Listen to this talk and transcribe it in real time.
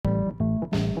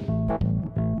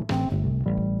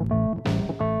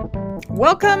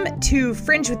Welcome to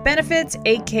Fringe with Benefits,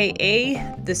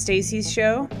 aka The Stacey's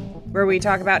Show, where we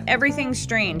talk about everything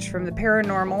strange from the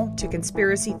paranormal to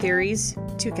conspiracy theories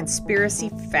to conspiracy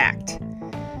fact.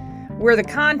 Where the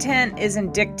content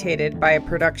isn't dictated by a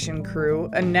production crew,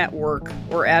 a network,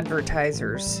 or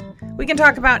advertisers. We can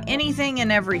talk about anything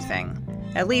and everything,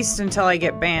 at least until I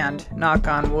get banned, knock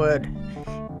on wood.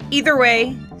 Either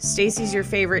way, Stacey's your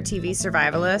favorite TV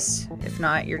survivalist. If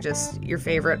not, you're just your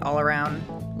favorite all-around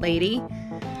lady.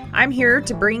 I'm here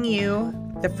to bring you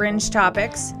the fringe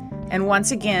topics, and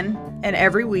once again, and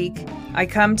every week, I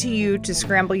come to you to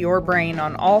scramble your brain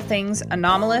on all things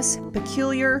anomalous,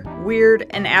 peculiar, weird,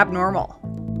 and abnormal.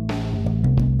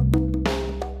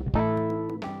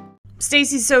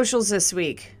 Stacey's socials this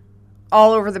week.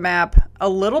 All over the map. A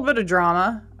little bit of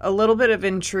drama, a little bit of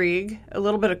intrigue, a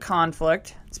little bit of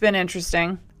conflict. It's been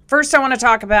interesting. First, I want to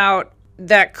talk about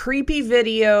that creepy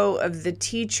video of the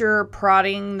teacher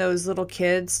prodding those little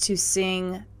kids to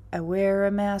sing, "I wear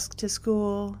a mask to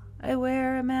school, I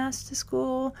wear a mask to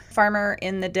school." Farmer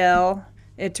in the Dell.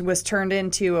 It was turned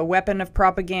into a weapon of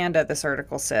propaganda, this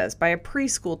article says, by a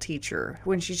preschool teacher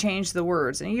when she changed the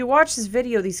words. And you watch this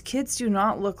video, these kids do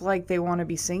not look like they want to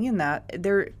be singing that.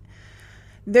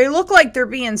 They look like they're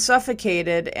being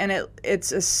suffocated, and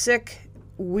it's a sick,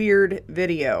 weird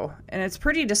video, and it's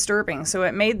pretty disturbing, so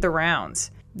it made the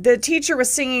rounds. The teacher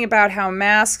was singing about how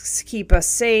masks keep us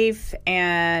safe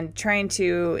and trying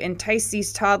to entice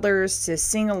these toddlers to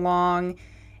sing along,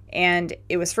 and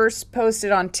it was first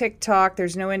posted on TikTok.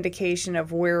 There's no indication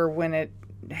of where or when it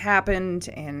happened,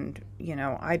 and, you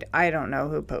know, I don't know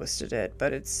who posted it,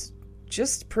 but it's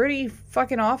just pretty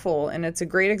fucking awful, and it's a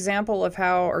great example of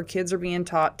how our kids are being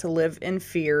taught to live in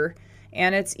fear,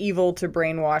 and it's evil to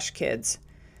brainwash kids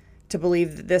to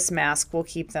believe that this mask will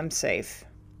keep them safe.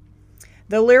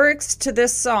 The lyrics to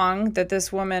this song that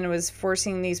this woman was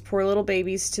forcing these poor little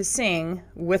babies to sing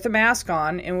with a mask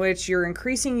on, in which you're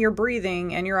increasing your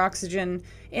breathing and your oxygen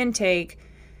intake.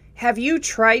 Have you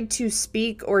tried to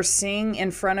speak or sing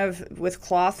in front of with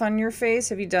cloth on your face?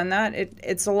 Have you done that?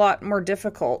 It's a lot more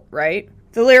difficult, right?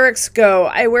 The lyrics go,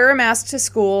 "I wear a mask to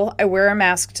school, I wear a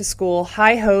mask to school,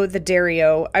 hi-ho the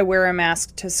Dario, I wear a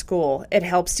mask to school. It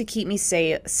helps to keep me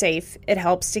safe, it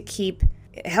helps to keep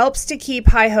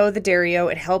hi-ho the Dario,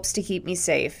 it helps to keep me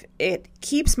safe. It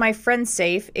keeps my friends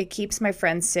safe, it keeps my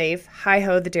friends safe,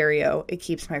 hi-ho the Dario, it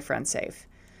keeps my friends safe."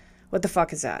 What the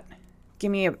fuck is that? Give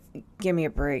me a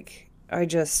break. I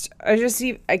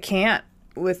can't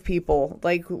with people.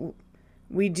 Like,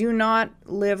 we do not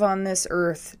live on this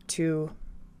earth to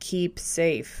keep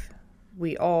safe.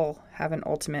 We all have an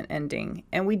ultimate ending.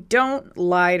 And we don't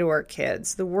lie to our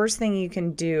kids. The worst thing you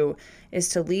can do is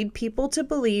to lead people to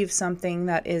believe something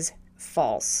that is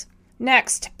false.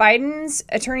 Next, Biden's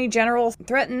attorney general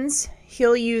threatens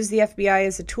he'll use the FBI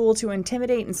as a tool to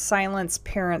intimidate and silence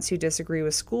parents who disagree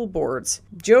with school boards.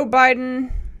 Joe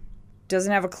Biden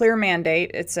doesn't have a clear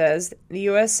mandate, it says. The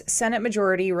U.S. Senate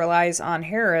majority relies on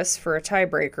Harris for a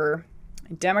tiebreaker.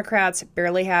 Democrats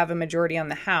barely have a majority on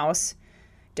the House.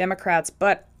 Democrats,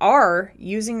 but are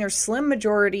using their slim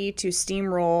majority to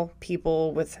steamroll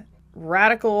people with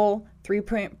radical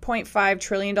 $3.5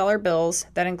 trillion bills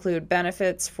that include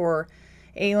benefits for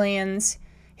aliens.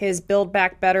 His Build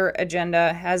Back Better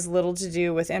agenda has little to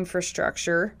do with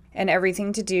infrastructure and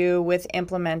everything to do with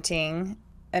implementing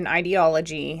an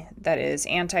ideology that is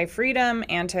anti-freedom,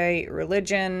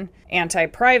 anti-religion,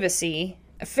 anti-privacy.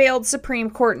 A failed Supreme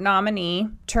Court nominee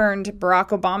turned Barack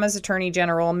Obama's Attorney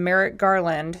General Merrick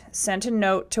Garland sent a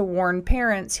note to warn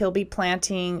parents he'll be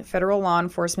planting federal law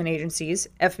enforcement agencies,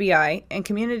 FBI, and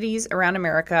communities around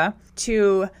America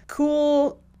to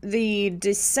cool the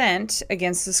dissent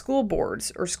against the school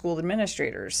boards or school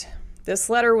administrators.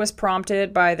 This letter was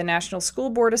prompted by the National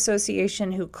School Board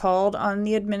Association, who called on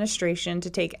the administration to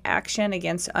take action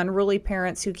against unruly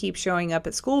parents who keep showing up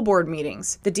at school board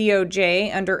meetings. The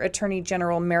DOJ, under Attorney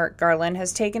General Merrick Garland,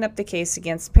 has taken up the case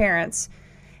against parents,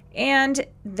 and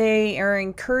they are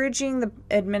encouraging the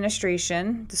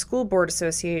administration, the School Board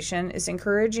Association, is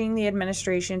encouraging the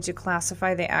administration to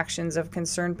classify the actions of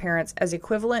concerned parents as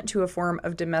equivalent to a form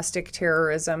of domestic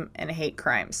terrorism and hate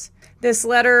crimes. This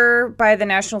letter by the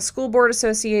National School Board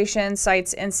Association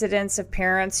cites incidents of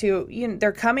parents who,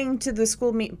 they're coming to the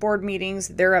school board meetings,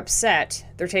 they're upset,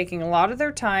 they're taking a lot of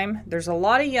their time, there's a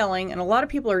lot of yelling, and a lot of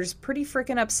people are just pretty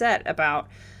freaking upset about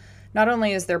not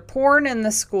only is there porn in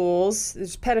the schools,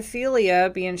 there's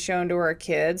pedophilia being shown to our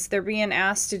kids, they're being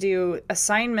asked to do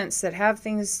assignments that have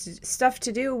stuff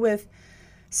to do with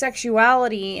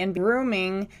sexuality and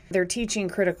grooming. They're teaching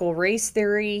critical race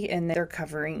theory and they're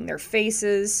covering their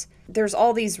faces. There's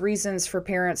all these reasons for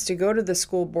parents to go to the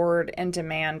school board and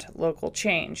demand local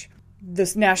change.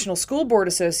 This National School Board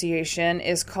Association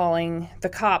is calling the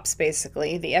cops,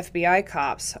 basically, the FBI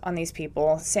cops, on these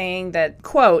people, saying that,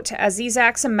 quote, as these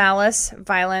acts of malice,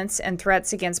 violence, and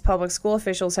threats against public school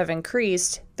officials have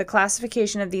increased, the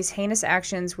classification of these heinous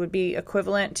actions would be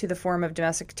equivalent to the form of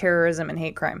domestic terrorism and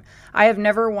hate crime. I have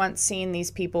never once seen these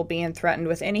people being threatened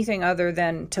with anything other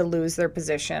than to lose their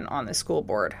position on the school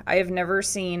board. I have never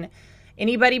seen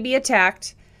anybody be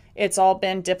attacked. It's all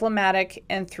been diplomatic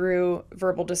and through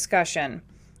verbal discussion.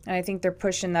 And I think they're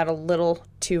pushing that a little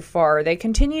too far. They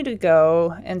continue to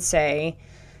go and say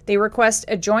they request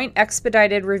a joint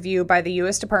expedited review by the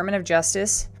U.S. Department of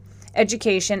Justice,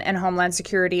 Education, and Homeland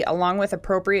Security, along with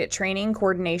appropriate training,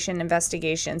 coordination,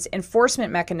 investigations,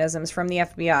 enforcement mechanisms from the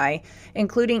FBI,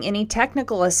 including any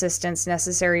technical assistance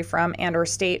necessary from and or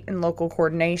state and local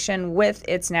coordination with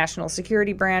its National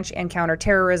Security Branch and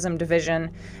Counterterrorism Division,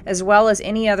 as well as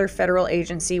any other federal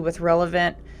agency with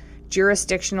relevant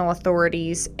jurisdictional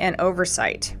authorities and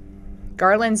oversight.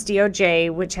 Garland's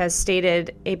DOJ, which has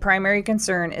stated a primary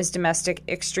concern is domestic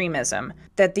extremism,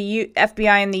 that the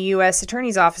FBI and the U.S.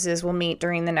 Attorney's offices will meet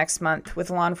during the next month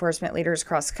with law enforcement leaders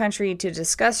across the country to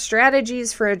discuss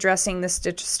strategies for addressing this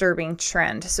disturbing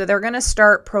trend. So they're going to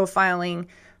start profiling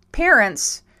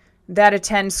parents that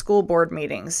attend school board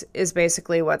meetings is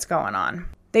basically what's going on.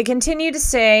 They continue to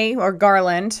say, or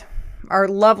Garland, our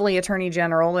lovely Attorney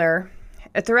General there,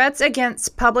 threats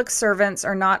against public servants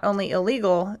are not only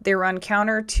illegal, they run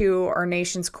counter to our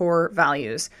nation's core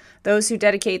values. Those who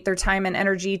dedicate their time and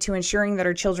energy to ensuring that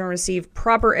our children receive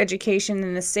proper education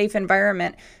in a safe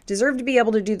environment deserve to be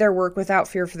able to do their work without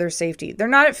fear for their safety. They're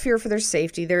not at fear for their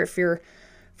safety, they're at fear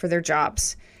for their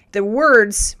jobs. The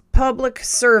words public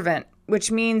servant, which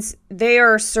means they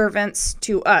are servants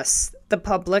to us, the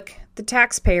public, the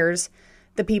taxpayers,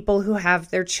 the people who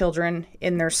have their children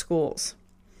in their schools.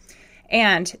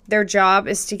 And their job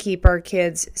is to keep our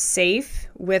kids safe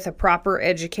with a proper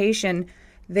education.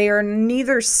 They are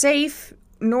neither safe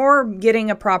nor getting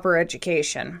a proper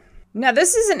education. Now,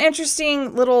 this is an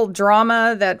interesting little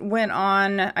drama that went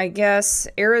on, I guess,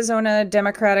 Arizona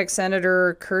Democratic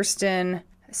Senator Kyrsten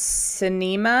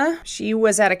Sinema. She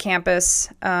was at a campus,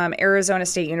 Arizona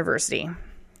State University.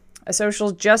 A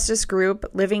social justice group,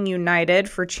 Living United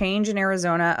for Change in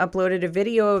Arizona, uploaded a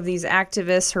video of these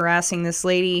activists harassing this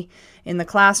lady in the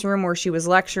classroom where she was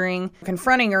lecturing,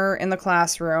 confronting her in the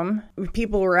classroom.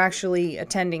 People were actually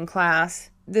attending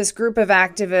class. This group of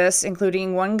activists,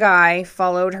 including one guy,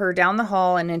 followed her down the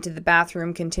hall and into the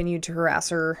bathroom, continued to harass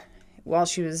her while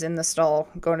she was in the stall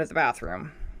going to the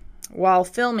bathroom, while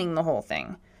filming the whole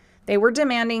thing. They were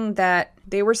saying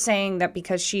that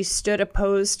because she stood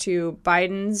opposed to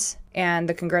Biden's and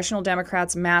the Congressional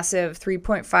Democrats' massive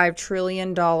 $3.5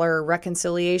 trillion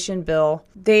reconciliation bill,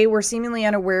 they were seemingly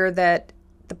unaware that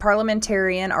the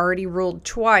parliamentarian already ruled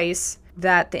twice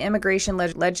that the immigration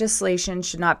legislation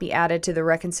should not be added to the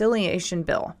reconciliation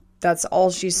bill. That's all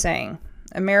she's saying.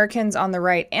 Americans on the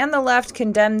right and the left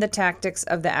condemn the tactics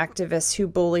of the activists who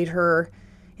bullied her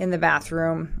in the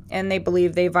bathroom, and they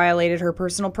believe they violated her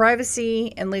personal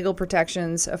privacy and legal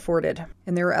protections afforded.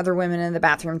 And there were other women in the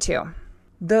bathroom too.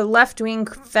 The left-wing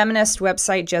feminist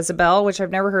website Jezebel, which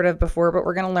I've never heard of before, but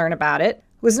we're going to learn about it,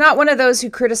 was not one of those who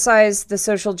criticized the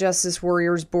social justice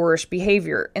warriors' boorish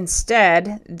behavior.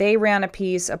 Instead, they ran a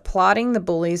piece applauding the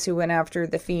bullies who went after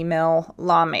the female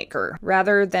lawmaker.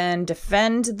 Rather than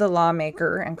defend the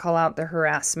lawmaker and call out the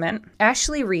harassment,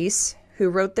 Ashley Reese, who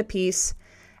wrote the piece,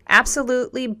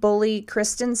 absolutely bully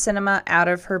Kyrsten Sinema out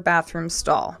of her bathroom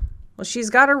stall. Well, she's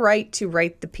got a right to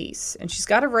write the piece, and she's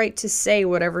got a right to say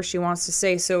whatever she wants to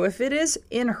say. So if it is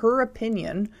in her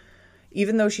opinion,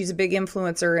 even though she's a big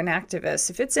influencer and activist,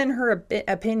 if it's in her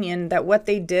opinion that what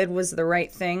they did was the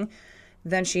right thing,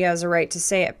 then she has a right to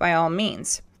say it by all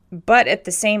means. But at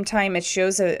the same time, it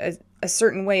shows a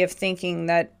certain way of thinking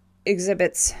that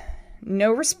exhibits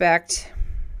no respect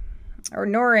or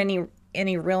nor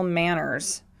any real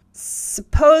manners.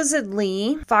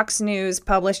 Supposedly, Fox News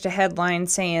published a headline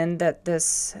saying that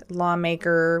this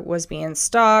lawmaker was being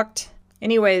stalked.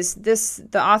 Anyways,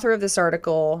 the author of this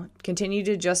article continued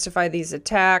to justify these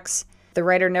attacks. The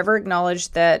writer never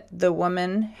acknowledged that the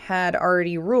woman had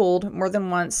already ruled more than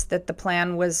once that the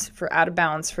plan was for out of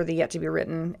bounds for the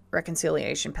yet-to-be-written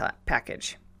reconciliation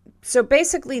package. So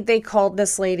basically, they called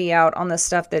this lady out on the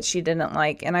stuff that she didn't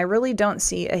like, and I really don't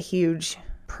see a huge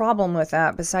problem with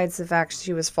that besides the fact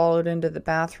she was followed into the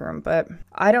bathroom. But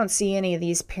I don't see any of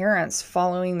these parents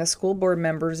following the school board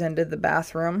members into the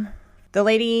bathroom. The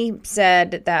lady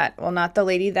said that, well, not the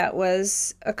lady that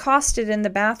was accosted in the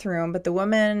bathroom, but the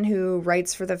woman who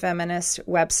writes for the feminist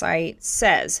website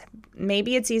says,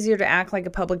 maybe it's easier to act like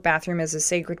a public bathroom is a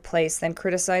sacred place than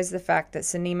criticize the fact that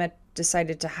Sinema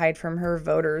decided to hide from her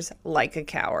voters like a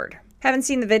coward. Haven't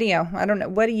seen the video. I don't know.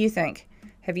 What do you think?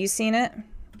 Have you seen it?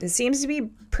 It seems to be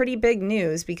pretty big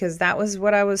news because that was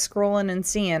what I was scrolling and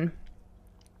seeing.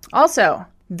 Also,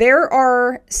 there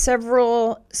are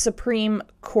several Supreme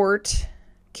Court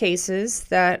cases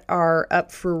that are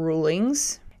up for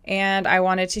rulings, and I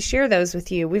wanted to share those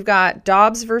with you. We've got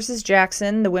Dobbs versus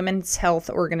Jackson, the Women's Health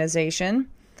Organization.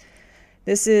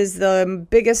 This is the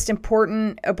biggest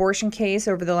important abortion case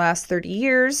over the last 30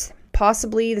 years.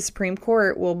 Possibly the Supreme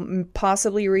Court will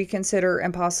possibly reconsider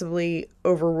and possibly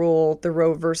overrule the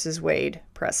Roe versus Wade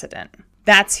precedent.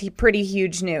 That's pretty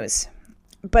huge news.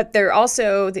 But they're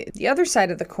also, the other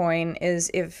side of the coin is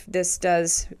if this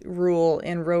does rule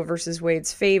in Roe versus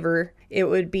Wade's favor, it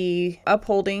would be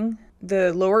upholding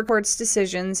the lower court's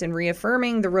decisions and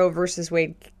reaffirming the Roe versus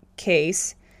Wade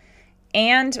case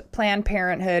and Planned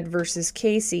Parenthood versus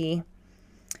Casey.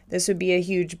 This would be a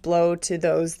huge blow to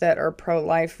those that are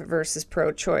pro-life versus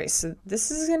pro-choice. So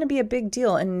this is going to be a big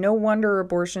deal, and no wonder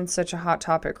abortion's such a hot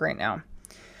topic right now.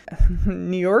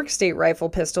 New York State Rifle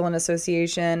Pistol and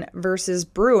Association versus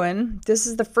Bruen. This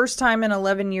is the first time in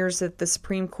 11 years that the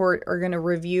Supreme Court are going to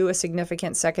review a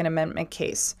significant Second Amendment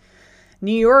case.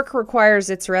 New York requires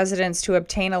its residents to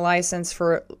obtain a license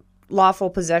for lawful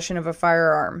possession of a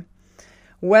firearm,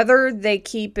 whether they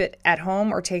keep it at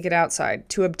home or take it outside.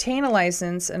 To obtain a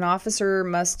license, an officer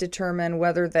must determine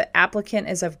whether the applicant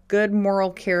is of good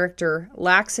moral character,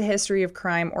 lacks a history of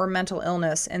crime or mental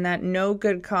illness, and that no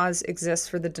good cause exists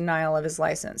for the denial of his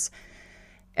license.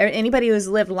 Anybody who has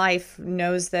lived life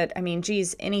knows that,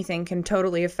 anything can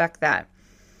totally affect that.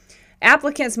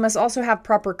 Applicants must also have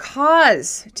proper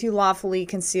cause to lawfully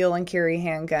conceal and carry a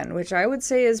handgun, which I would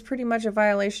say is pretty much a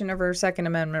violation of our Second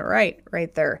Amendment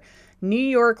right there. New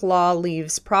York law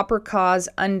leaves proper cause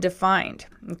undefined.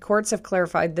 And courts have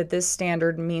clarified that this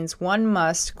standard means one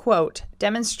must, quote,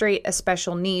 demonstrate a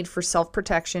special need for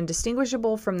self-protection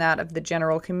distinguishable from that of the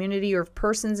general community or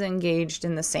persons engaged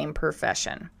in the same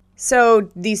profession. So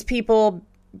these people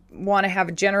want to have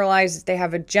a generalized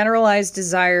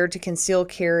desire to conceal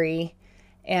carry,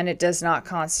 and it does not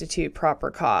constitute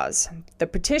proper cause. The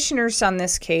petitioners on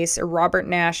this case are Robert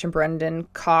Nash and Brendan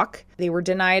Koch. They were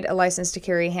denied a license to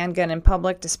carry a handgun in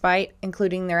public despite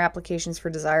including their applications for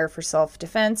desire for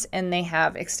self-defense, and they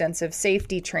have extensive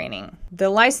safety training. The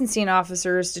licensing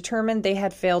officers determined they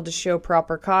had failed to show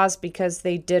proper cause because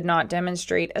they did not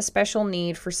demonstrate a special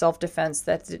need for self-defense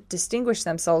that distinguished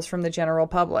themselves from the general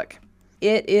public.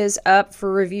 It is up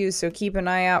for review, so keep an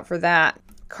eye out for that.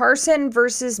 Carson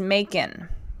versus Macon.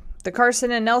 The Carson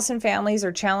and Nelson families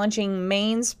are challenging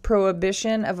Maine's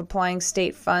prohibition of applying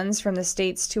state funds from the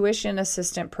state's tuition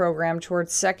assistant program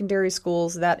towards secondary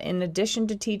schools that, in addition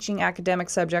to teaching academic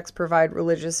subjects, provide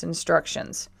religious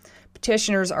instructions.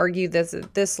 Petitioners argue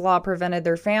that this law prevented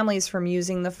their families from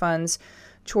using the funds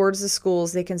towards the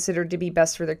schools they considered to be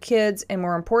best for their kids, and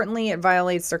more importantly, it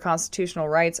violates their constitutional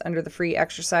rights under the Free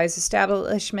Exercise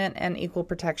Establishment and Equal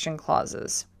Protection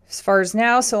Clauses. As far as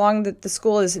now, so long that the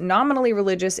school is nominally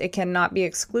religious, it cannot be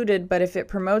excluded, but if it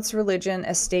promotes religion,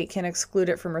 a state can exclude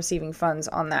it from receiving funds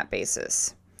on that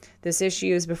basis. This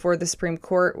issue is before the Supreme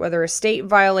Court, whether a state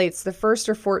violates the First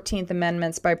or 14th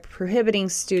Amendments by prohibiting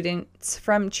students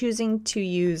from choosing to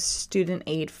use student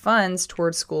aid funds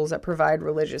towards schools that provide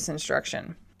religious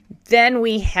instruction. Then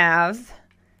we have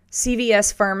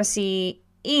CVS Pharmacy,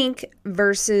 Inc.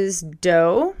 versus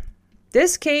Doe.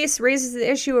 This case raises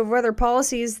the issue of whether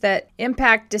policies that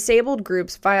impact disabled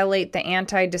groups violate the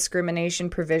anti-discrimination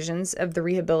provisions of the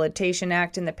Rehabilitation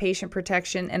Act and the Patient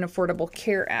Protection and Affordable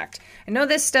Care Act. I know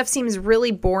this stuff seems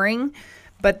really boring,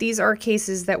 but these are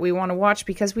cases that we want to watch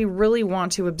because we really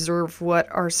want to observe what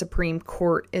our Supreme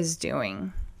Court is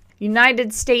doing.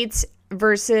 United States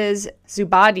versus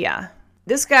Zubadia.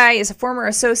 This guy is a former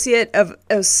associate of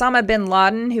Osama bin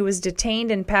Laden who was detained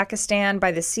in Pakistan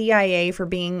by the CIA for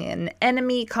being an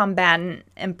enemy combatant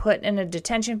and put in a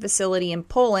detention facility in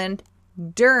Poland.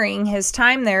 During his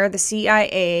time there, the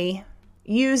CIA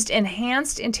used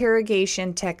enhanced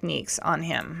interrogation techniques on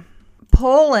him.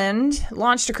 Poland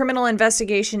launched a criminal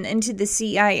investigation into the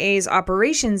CIA's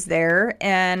operations there,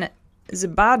 and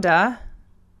Zubaida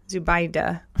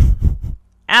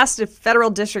asked a federal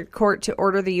district court to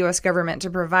order the U.S. government to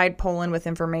provide Poland with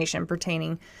information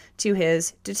pertaining to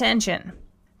his detention.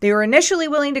 They were initially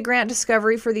willing to grant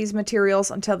discovery for these materials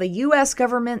until the U.S.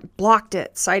 government blocked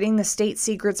it, citing the state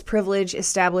secrets privilege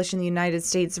established in the United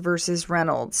States versus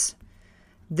Reynolds.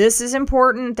 This is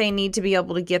important. They need to be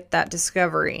able to get that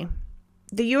discovery.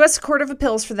 The U.S. Court of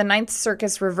Appeals for the Ninth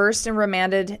Circuit reversed and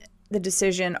remanded the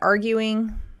decision,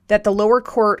 arguing that the lower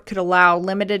court could allow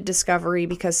limited discovery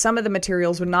because some of the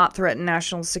materials would not threaten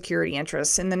national security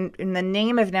interests. In the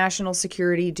name of national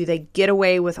security, do they get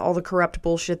away with all the corrupt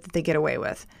bullshit that they get away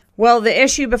with? Well, the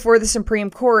issue before the Supreme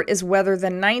Court is whether the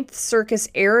Ninth Circuit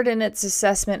erred in its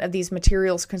assessment of these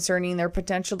materials concerning their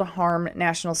potential to harm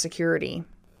national security.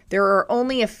 There are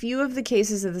only a few of the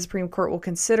cases that the Supreme Court will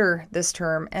consider this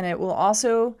term, and it will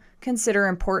also consider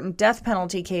important death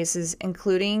penalty cases,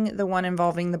 including the one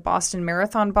involving the Boston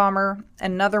Marathon bomber,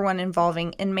 another one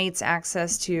involving inmates'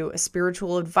 access to a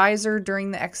spiritual advisor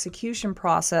during the execution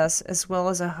process, as well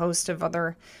as a host of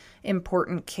other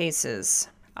important cases.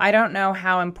 I don't know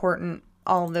how important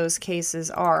all of those cases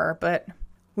are, but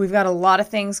we've got a lot of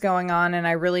things going on, and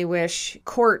I really wish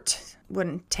court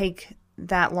wouldn't take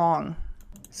that long.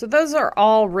 So those are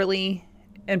all really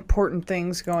important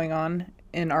things going on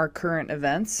in our current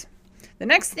events. The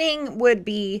next thing would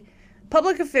be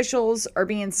public officials are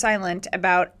being silent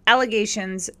about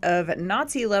allegations of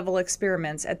Nazi-level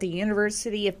experiments at the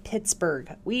University of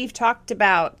Pittsburgh. We've talked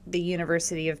about the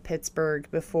University of Pittsburgh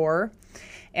before,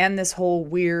 and this whole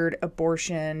weird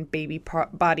abortion,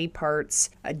 body parts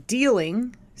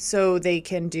dealing, so they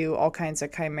can do all kinds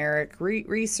of chimeric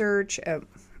research,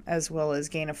 as well as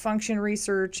gain-of-function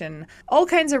research, and all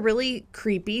kinds of really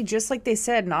creepy, just like they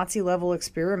said, Nazi-level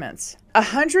experiments.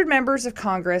 100 members of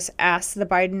Congress asked the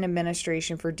Biden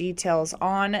administration for details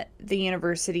on the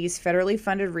university's federally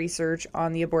funded research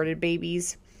on the aborted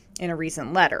babies in a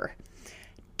recent letter.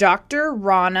 Dr.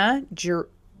 Rana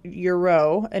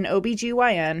Uro, an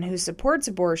OBGYN who supports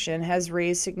abortion, has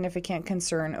raised significant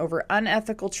concern over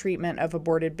unethical treatment of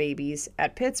aborted babies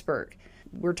at Pittsburgh.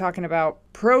 We're talking about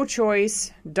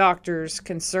pro-choice doctors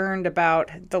concerned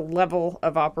about the level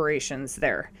of operations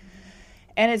there.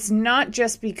 And it's not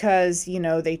just because,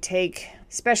 they take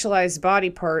specialized body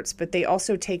parts, but they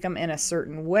also take them in a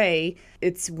certain way.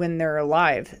 It's when they're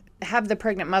alive. Have the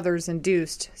pregnant mothers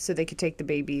induced so they could take the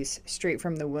babies straight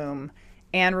from the womb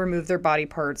and remove their body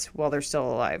parts while they're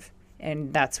still alive.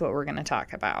 And that's what we're going to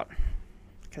talk about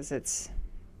because it's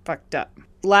fucked up.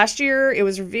 Last year, it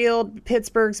was revealed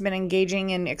Pittsburgh's been engaging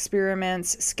in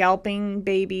experiments, scalping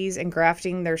babies and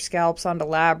grafting their scalps onto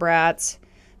lab rats.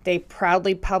 They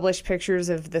proudly published pictures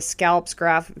of the scalps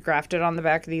grafted on the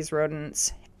back of these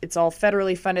rodents. It's all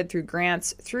federally funded through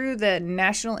grants through the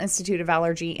National Institute of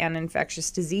Allergy and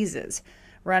Infectious Diseases,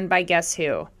 run by guess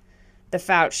who? The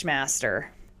Fauci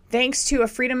Master. Thanks to a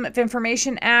Freedom of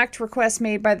Information Act request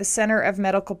made by the Center of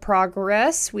Medical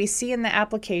Progress, we see in the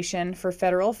application for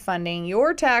federal funding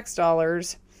your tax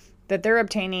dollars that they're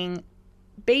obtaining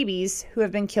babies who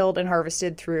have been killed and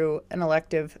harvested through an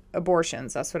elective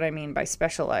abortions. That's what I mean by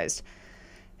specialized.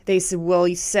 They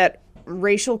will set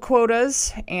racial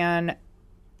quotas and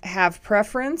have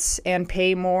preference and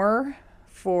pay more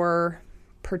for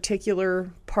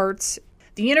particular parts.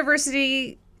 The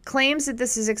university claims that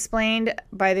this is explained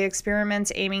by the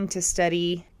experiments aiming to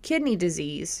study kidney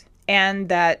disease and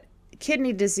that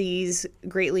kidney disease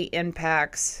greatly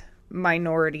impacts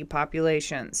minority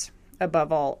populations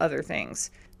above all other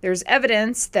things. There's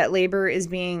evidence that labor is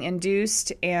being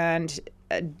induced and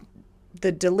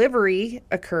the delivery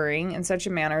occurring in such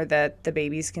a manner that the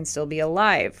babies can still be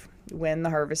alive when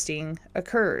the harvesting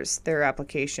occurs. Their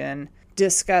application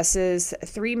discusses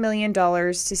 $3 million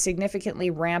to significantly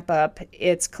ramp up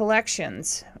its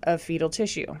collections of fetal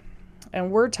tissue.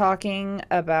 And we're talking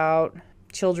about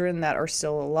children that are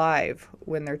still alive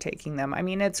when they're taking them. I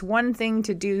mean, it's one thing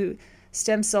to do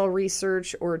stem cell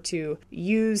research or to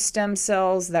use stem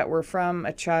cells that were from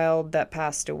a child that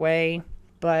passed away,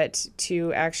 but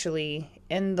to actually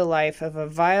end the life of a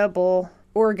viable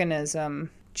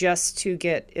organism just to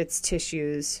get its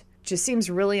tissues just seems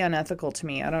really unethical to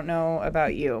me. I don't know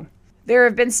about you. There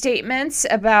have been statements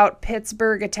about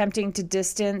Pittsburgh attempting to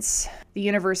distance the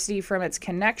university from its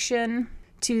connection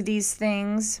to these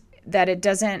things, that it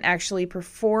doesn't actually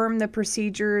perform the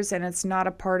procedures and it's not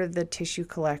a part of the tissue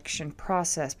collection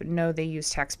process. But no, they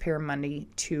use taxpayer money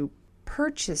to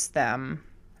purchase them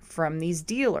from these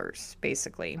dealers,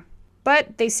 basically.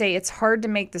 But they say it's hard to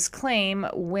make this claim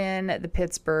when the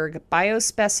Pittsburgh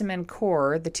Biospecimen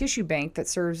Core, the tissue bank that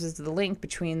serves as the link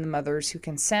between the mothers who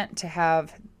consent to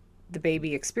have the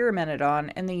baby experimented on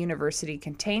and the university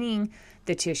containing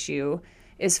the tissue,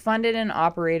 is funded and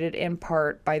operated in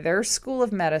part by their School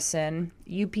of Medicine,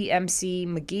 UPMC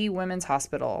Magee Women's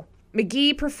Hospital.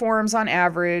 Magee performs on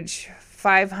average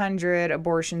 500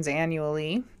 abortions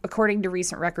annually, according to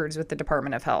recent records with the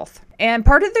Department of Health. And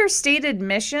part of their stated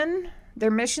mission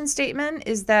Their mission statement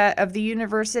is that of the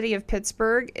University of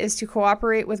Pittsburgh is to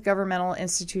cooperate with governmental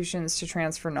institutions to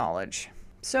transfer knowledge.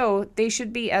 So they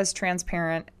should be as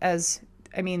transparent as,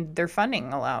 their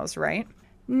funding allows, right?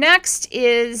 Next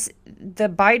is the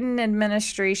Biden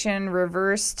administration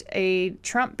reversed a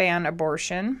Trump ban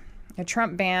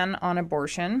on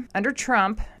abortion. Under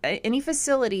Trump, any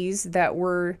facilities that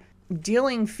were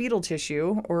dealing fetal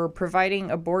tissue or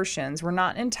providing abortions were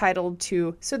not entitled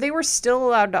to, so they were still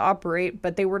allowed to operate,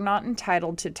 but they were not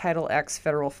entitled to Title X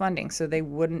federal funding, so they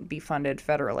wouldn't be funded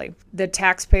federally. The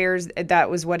taxpayers, that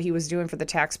was what he was doing for the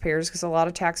taxpayers, because a lot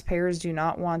of taxpayers do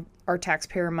not want our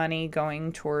taxpayer money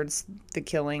going towards the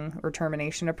killing or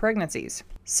termination of pregnancies.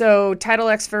 So Title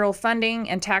X federal funding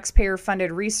and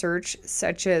taxpayer-funded research,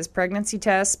 such as pregnancy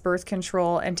tests, birth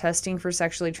control, and testing for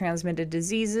sexually transmitted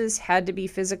diseases, had to be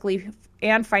physically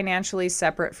and financially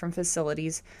separate from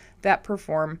facilities that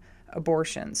perform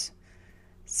abortions.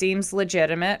 Seems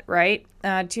legitimate, right?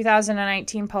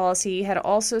 2019 policy had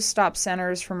also stopped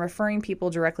centers from referring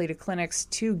people directly to clinics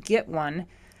to get one.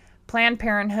 Planned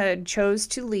Parenthood chose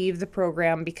to leave the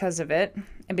program because of it,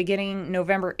 and beginning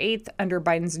November 8th, under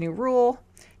Biden's new rule,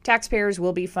 taxpayers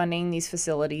will be funding these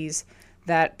facilities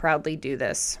that proudly do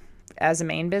this as a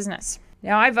main business.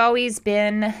 Now, I've always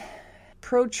been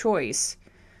pro-choice,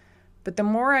 but the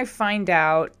more I find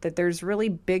out that there's really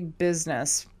big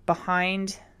business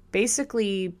behind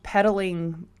basically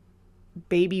peddling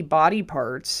baby body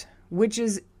parts, which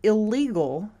is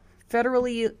illegal,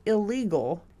 federally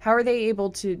illegal. How are they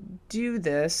able to do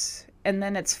this? And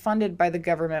then it's funded by the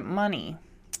government money.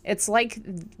 It's like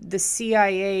the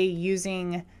CIA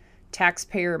using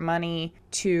taxpayer money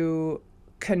to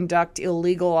conduct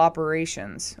illegal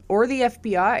operations, or the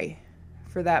FBI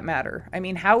for that matter.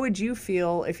 How would you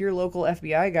feel if your local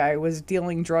FBI guy was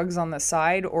dealing drugs on the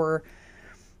side or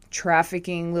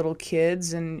trafficking little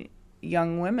kids and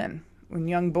young women and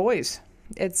young boys?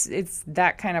 It's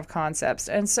that kind of concepts.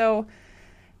 And so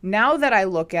now that I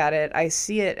look at it, I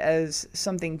see it as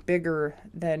something bigger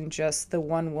than just the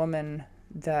one woman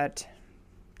that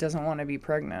doesn't want to be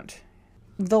pregnant.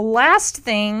 The last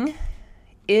thing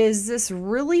is this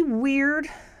really weird,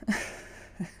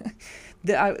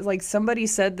 like somebody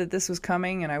said that this was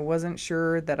coming and I wasn't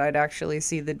sure that I'd actually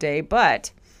see the day,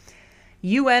 but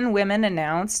UN Women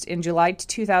announced in July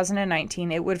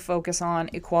 2019 it would focus on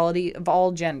equality of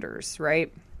all genders,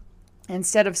 right?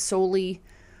 Instead of solely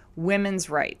women's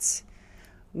rights.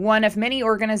 One of many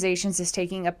organizations is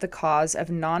taking up the cause of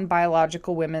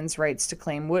non-biological women's rights to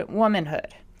claim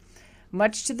womanhood,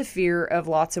 much to the fear of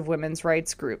lots of women's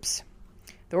rights groups.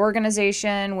 The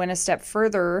organization went a step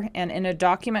further, and in a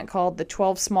document called The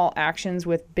 12 Small Actions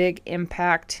with Big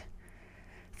Impact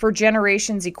for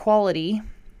Generations Equality,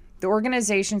 the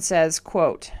organization says,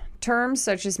 quote, terms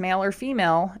such as male or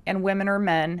female and women or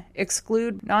men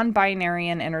exclude non-binary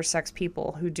and intersex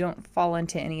people who don't fall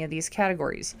into any of these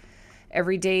categories.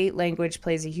 Everyday language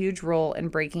plays a huge role in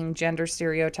breaking gender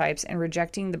stereotypes and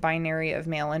rejecting the binary of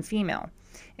male and female.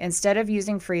 Instead of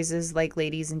using phrases like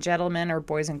ladies and gentlemen or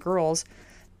boys and girls,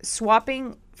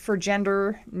 swapping for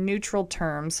gender-neutral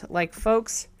terms like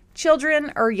folks,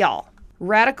 children, or y'all.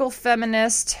 Radical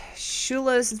feminist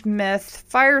Shula Smith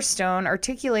Firestone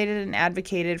articulated and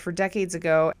advocated for decades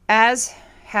ago, as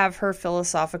have her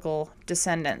philosophical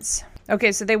descendants.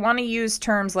 Okay, so they want to use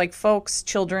terms like folks,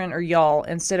 children, or y'all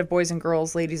instead of boys and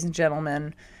girls, ladies and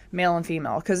gentlemen, male and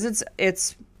female, because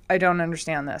it's I don't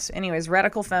understand this. Anyways,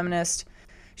 radical feminist.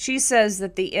 She says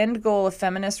that the end goal of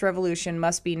feminist revolution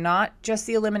must be not just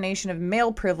the elimination of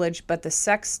male privilege, but the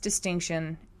sex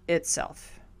distinction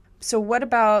itself. So what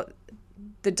about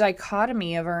the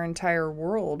dichotomy of our entire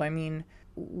world?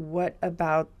 What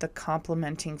about the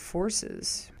complementing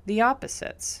forces? The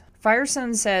opposites.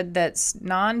 Firestone said that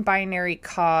non-binary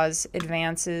cause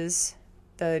advances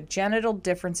the genital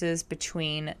differences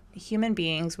between human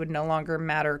beings would no longer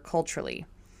matter culturally.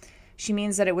 She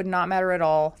means that it would not matter at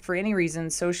all, for any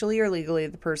reason, socially or legally,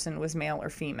 the person was male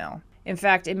or female. In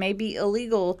fact, it may be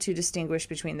illegal to distinguish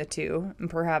between the two, and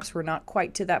perhaps we're not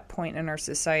quite to that point in our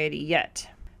society yet.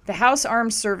 The House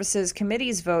Armed Services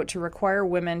Committee's vote to require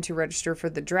women to register for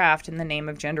the draft in the name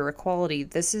of gender equality,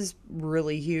 this is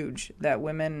really huge, that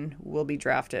women will be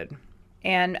drafted.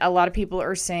 And a lot of people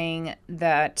are saying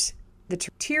that the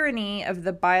tyranny of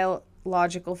the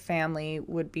biological family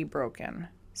would be broken.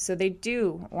 So they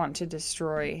do want to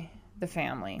destroy the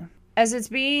family. As it's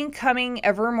becoming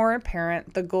ever more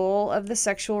apparent, the goal of the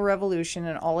sexual revolution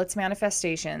and all its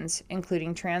manifestations,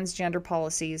 including transgender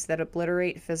policies that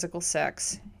obliterate physical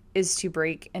sex, is to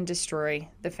break and destroy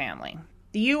the family.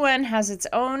 The UN has its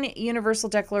own Universal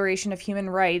Declaration of Human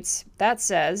Rights that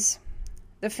says,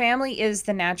 The family is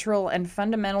the natural and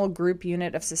fundamental group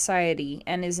unit of society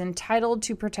and is entitled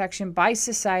to protection by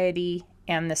society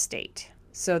and the state.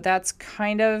 So that's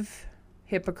kind of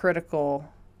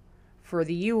hypocritical for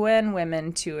the UN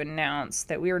women to announce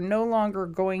that we are no longer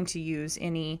going to use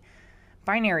any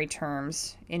binary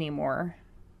terms anymore,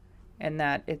 and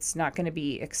that it's not going to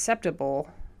be acceptable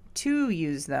to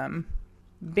use them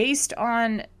based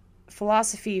on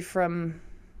philosophy from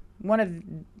one of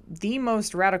the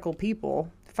most radical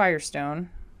people, Firestone.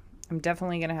 I'm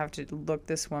definitely going to have to look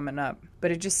this woman up.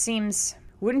 But it just seems,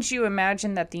 wouldn't you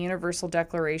imagine that the Universal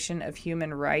Declaration of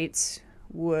Human Rights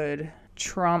would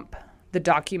trump the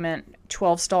document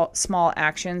 12 Small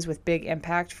Actions with Big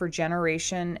Impact for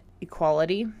Generation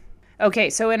Equality? Okay,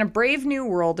 so in A Brave New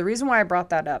World, the reason why I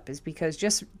brought that up is because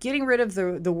just getting rid of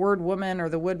the word woman or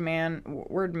the word man,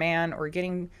 or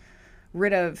getting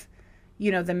rid of,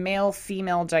 the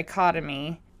male-female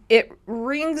dichotomy, it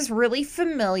rings really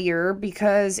familiar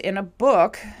because in a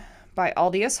book by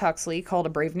Aldous Huxley called A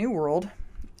Brave New World,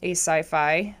 a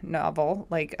sci-fi novel,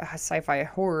 like a sci-fi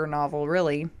horror novel,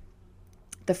 really,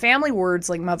 the family words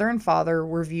like mother and father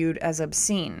were viewed as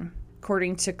obscene.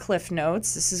 According to Cliff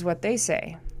Notes, this is what they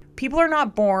say. People are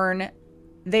not born,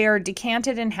 they are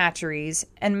decanted in hatcheries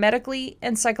and medically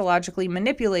and psychologically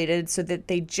manipulated so that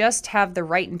they just have the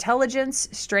right intelligence,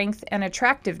 strength, and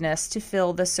attractiveness to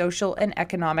fill the social and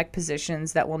economic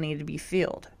positions that will need to be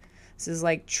filled. This is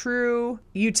like true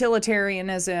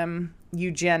utilitarianism,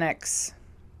 eugenics,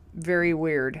 very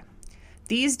weird.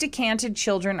 These decanted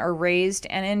children are raised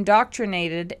and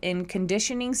indoctrinated in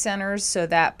conditioning centers so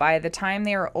that by the time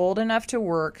they are old enough to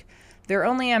work, their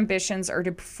only ambitions are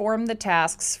to perform the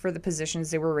tasks for the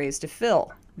positions they were raised to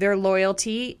fill. Their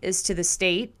loyalty is to the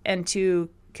state and to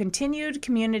continued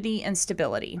community and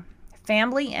stability.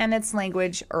 Family and its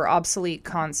language are obsolete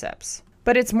concepts.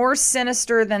 But it's more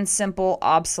sinister than simple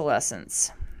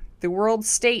obsolescence. The world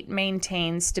state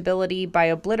maintains stability by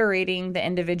obliterating the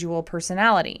individual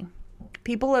personality.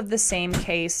 People of the same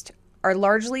caste are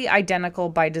largely identical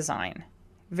by design.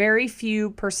 Very few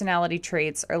personality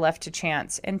traits are left to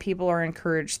chance, and people are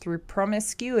encouraged through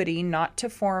promiscuity not to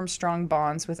form strong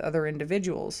bonds with other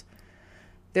individuals.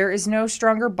 There is no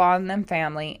stronger bond than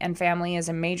family, and family is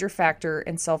a major factor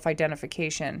in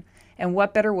self-identification. And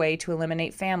what better way to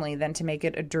eliminate family than to make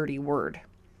it a dirty word?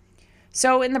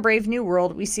 So in the Brave New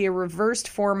World, we see a reversed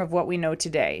form of what we know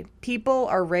today. People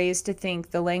are raised to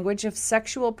think the language of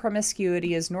sexual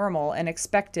promiscuity is normal and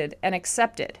expected and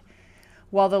accepted,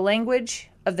 while the language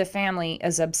of the family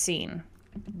is obscene.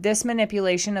 This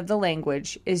manipulation of the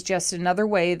language is just another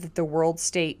way that the world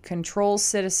state controls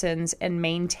citizens and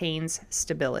maintains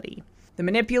stability. The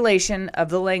manipulation of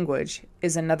the language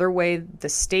is another way the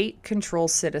state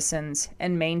controls citizens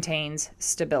and maintains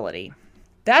stability.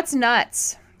 That's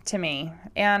nuts to me.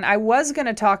 And I was going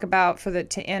to talk about,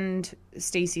 to end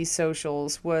Stacy's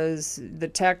socials, was the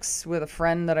texts with a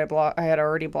friend that I had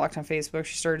already blocked on Facebook.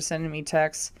 She started sending me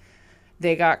texts.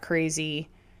 They got crazy.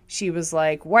 She was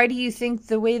like, why do you think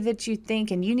the way that you think?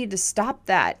 And you need to stop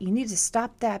that. You need to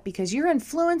stop that because you're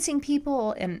influencing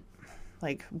people. And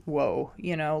like, whoa,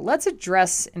 let's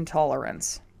address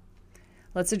intolerance.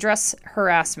 Let's address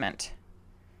harassment.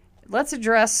 Let's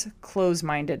address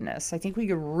closed-mindedness. I think we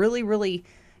could really, really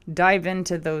dive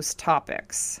into those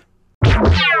topics.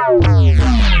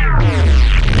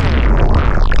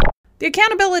 The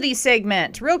accountability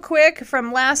segment, real quick,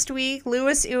 from last week.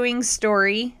 Louis Ewing's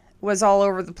story was all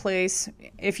over the place.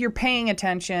 If you're paying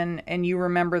attention and you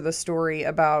remember the story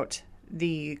about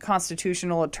the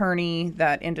constitutional attorney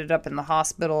that ended up in the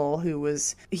hospital, he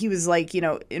was like,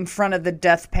 in front of the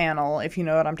death panel, if you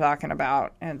know what I'm talking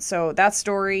about. And so that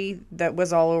story that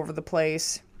was all over the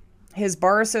place. His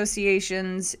bar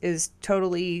associations is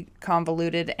totally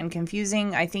convoluted and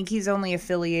confusing. I think he's only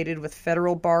affiliated with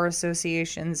federal bar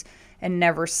associations and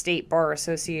never state bar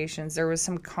associations. There was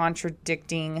some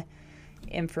contradicting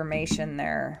information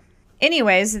there.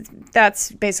 Anyways,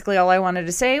 that's basically all I wanted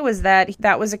to say, was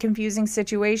that was a confusing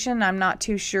situation. I'm not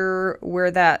too sure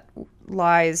where that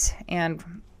lies. And,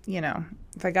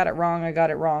 if I got it wrong, I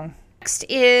got it wrong. Next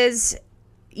is,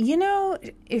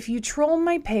 if you troll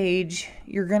my page,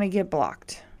 you're going to get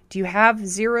blocked. Do you have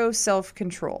zero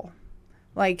self-control?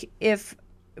 Like, if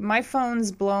my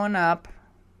phone's blowing up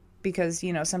because,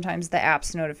 sometimes the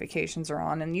app's notifications are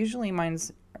on, and usually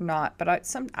mine's not, but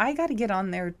I got to get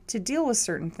on there to deal with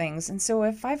certain things. And so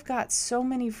if I've got so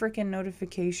many freaking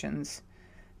notifications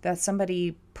that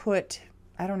somebody put,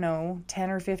 10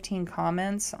 or 15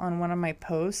 comments on one of my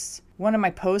posts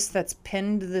that's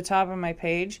pinned to the top of my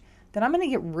page, then I'm going to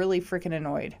get really freaking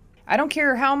annoyed. I don't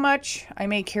care how much I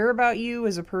may care about you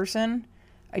as a person.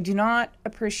 I do not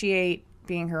appreciate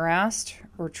being harassed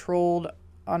or trolled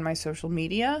on my social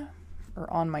media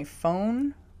or on my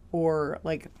phone, or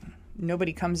like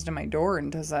nobody comes to my door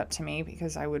and does that to me,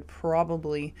 because I would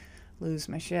probably lose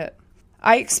my shit.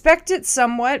 I expect it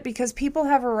somewhat because people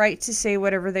have a right to say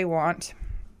whatever they want,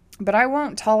 but I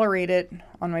won't tolerate it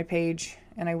on my page,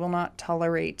 and I will not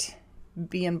tolerate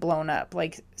being blown up.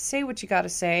 Like, say what you gotta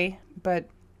say, but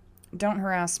don't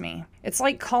harass me. It's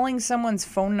like calling someone's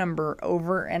phone number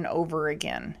over and over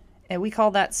again. And we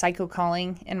call that psycho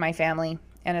calling in my family,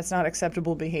 and it's not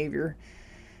acceptable behavior.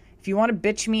 If you want to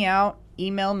bitch me out,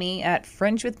 email me at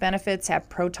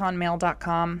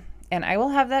fringewithbenefits@protonmail.com, and I will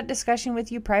have that discussion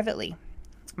with you privately.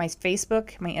 My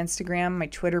Facebook, my Instagram, my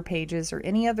Twitter pages, or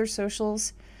any other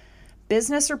socials,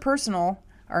 business or personal,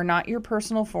 are not your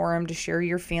personal forum to share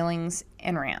your feelings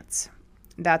and rants.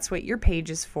 That's what your page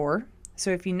is for.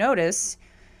 So if you notice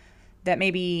that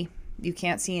maybe you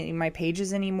can't see my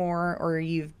pages anymore, or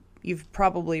you've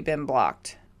probably been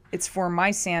blocked, it's for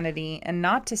my sanity and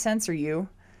not to censor you.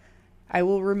 I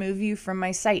will remove you from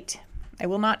my site. I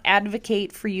will not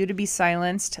advocate for you to be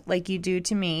silenced like you do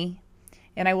to me,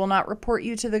 and I will not report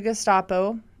you to the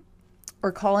Gestapo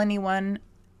or call anyone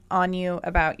on you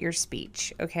about your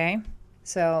speech, okay?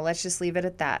 So let's just leave it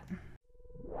at that.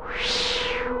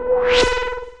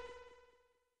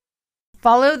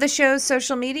 Follow the show's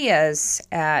social medias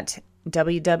at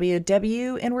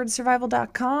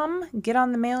www.inwardsurvival.com. Get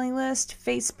on the mailing list.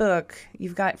 Facebook.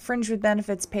 You've got Fringe with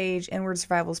Benefits page, Inward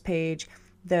Survival's page,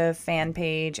 the fan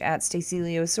page at Stacey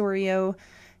Leo Osorio.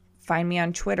 Find me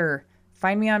on Twitter.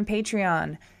 Find me on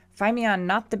Patreon. Find me on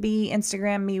Not the Bee,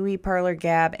 Instagram, MeWe, Parler,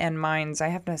 Gab, and Minds. I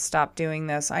have to stop doing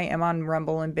this. I am on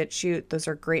Rumble and BitChute. Those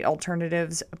are great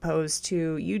alternatives opposed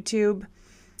to YouTube.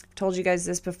 Told you guys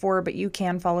this before, but you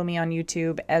can follow me on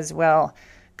YouTube as well.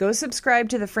 Go subscribe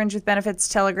to the Fringe with Benefits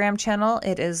Telegram channel.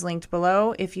 It is linked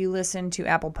below. If you listen to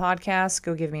Apple Podcasts,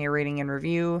 go give me a rating and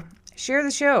review. Share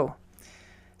the show.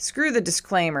 Screw the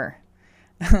disclaimer.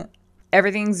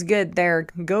 Everything's good there.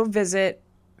 Go visit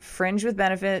Fringe with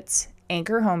Benefits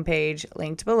Anchor homepage,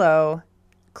 linked below.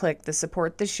 Click the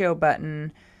support the show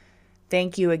button.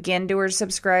 Thank you again to our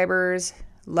subscribers.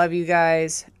 Love you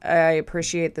guys. I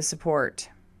appreciate the support.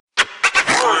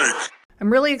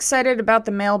 I'm really excited about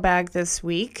the mailbag this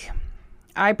week.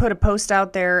 I put a post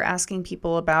out there asking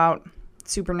people about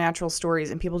supernatural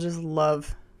stories, and people just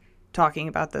love talking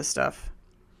about this stuff.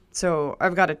 So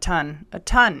I've got a ton.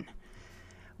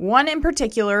 One in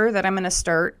particular that I'm going to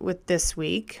start with this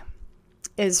week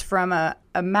is from a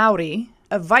Maori,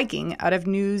 a Viking out of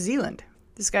New Zealand.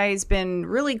 This guy's been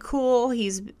really cool.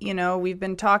 We've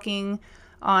been talking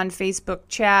on Facebook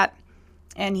chat,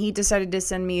 and he decided to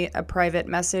send me a private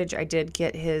message. I did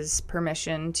get his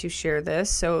permission to share this.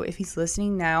 So if he's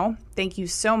listening now, thank you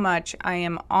so much. I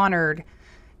am honored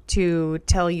to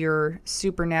tell your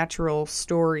supernatural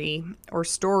story, or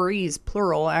stories,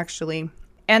 plural, actually.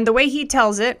 And the way he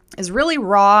tells it is really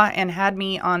raw and had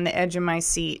me on the edge of my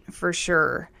seat for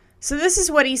sure. So this is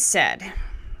what he said.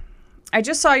 I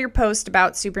just saw your post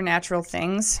about supernatural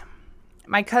things.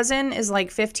 My cousin is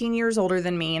like 15 years older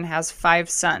than me and has 5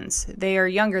 sons. They are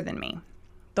younger than me.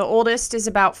 The oldest is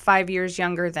about 5 years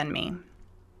younger than me.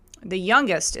 The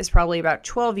youngest is probably about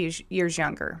 12 years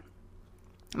younger.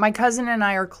 My cousin and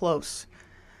I are close.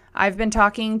 I've been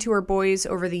talking to her boys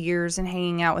over the years and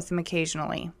hanging out with them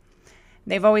occasionally.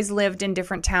 They've always lived in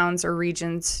different towns or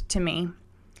regions to me.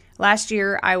 Last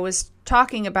year, I was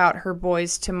talking about her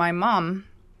boys to my mom.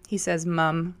 He says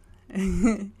mum.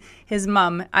 His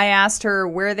mum. I asked her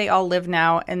where they all live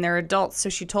now, and they're adults, so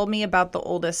she told me about the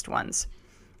oldest ones.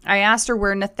 I asked her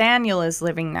where Nathaniel is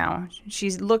living now. She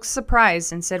looked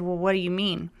surprised and said, well, what do you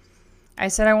mean? I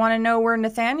said, I want to know where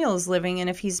Nathaniel is living and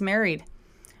if he's married.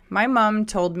 My mom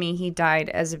told me he died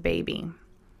as a baby.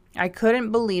 I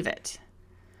couldn't believe it.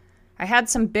 I had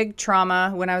some big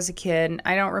trauma when I was a kid.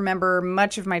 I don't remember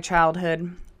much of my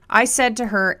childhood. I said to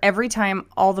her, every time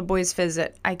all the boys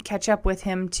visit, I catch up with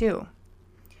him too.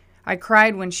 I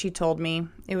cried when she told me.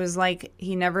 It was like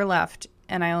he never left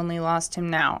and I only lost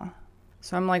him now.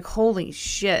 So I'm like, holy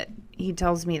shit, he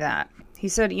tells me that. He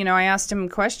said, I asked him a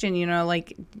question,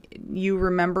 you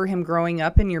remember him growing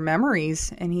up in your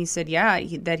memories? And he said, yeah,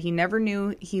 that he never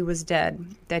knew he was dead,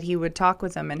 that he would talk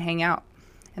with him and hang out.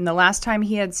 And the last time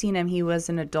he had seen him, he was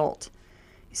an adult.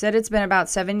 He said it's been about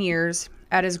 7 years.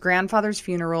 At his grandfather's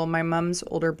funeral, my mom's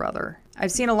older brother.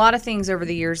 I've seen a lot of things over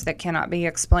the years that cannot be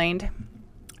explained.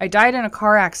 I died in a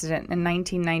car accident in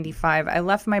 1995. I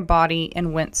left my body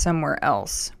and went somewhere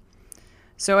else.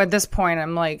 So at this point,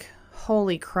 I'm like,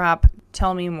 holy crap,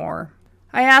 tell me more.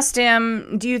 I asked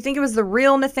him, do you think it was the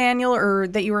real Nathaniel or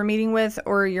that you were meeting with,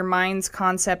 or your mind's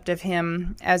concept of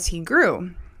him as he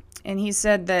grew? And he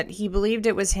said that he believed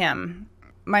it was him.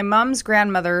 My mom's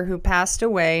grandmother, who passed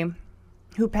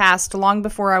long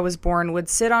before I was born, would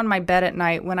sit on my bed at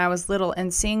night when I was little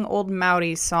and sing old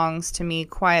Maori songs to me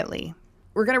quietly.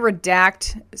 We're going to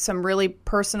redact some really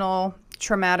personal,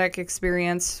 traumatic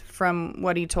experience from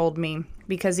what he told me,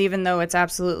 because even though it's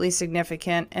absolutely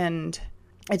significant and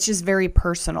it's just very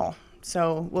personal,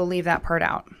 so we'll leave that part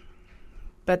out.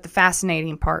 But the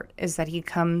fascinating part is that he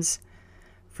comes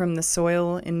from the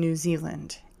soil in New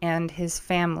Zealand and his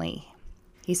family.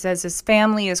 He says his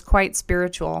family is quite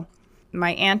spiritual.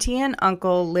 My auntie and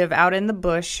uncle live out in the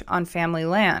bush on family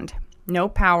land. No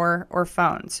power or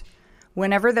phones.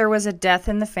 Whenever there was a death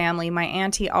in the family, my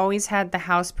auntie always had the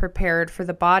house prepared for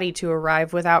the body to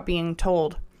arrive without being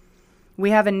told. We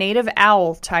have a native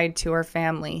owl tied to our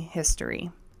family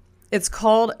history. It's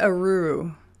called a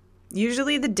ruru.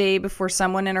 Usually the day before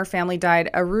someone in our family died,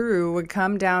 a ruru would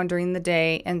come down during the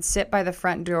day and sit by the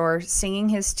front door singing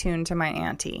his tune to my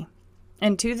auntie.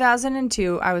 In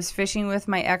 2002, I was fishing with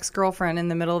my ex-girlfriend in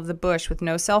the middle of the bush with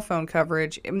no cell phone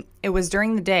coverage. It was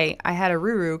during the day. I had a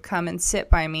ruru come and sit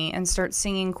by me and start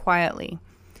singing quietly.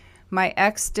 My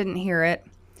ex didn't hear it,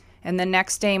 and the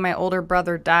next day my older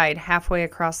brother died halfway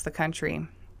across the country.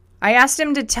 I asked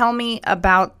him to tell me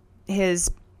about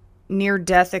his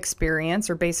near-death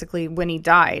experience, or basically when he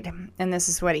died, and this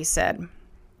is what he said.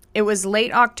 It was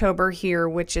late October here,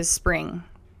 which is spring.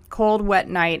 Cold, wet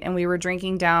night, and we were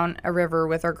drinking down a river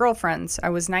with our girlfriends. I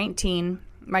was 19.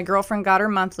 My girlfriend got her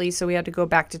monthly, so we had to go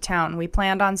back to town. We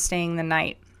planned on staying the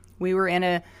night. We were in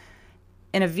a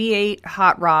V8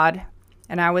 hot rod,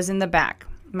 and I was in the back.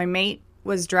 My mate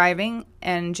was driving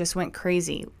and just went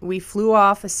crazy. We flew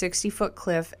off a 60-foot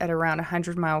cliff at around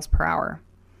 100 miles per hour.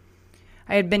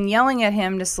 I had been yelling at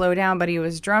him to slow down, but he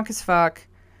was drunk as fuck.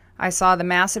 I saw the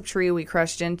massive tree we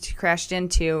crashed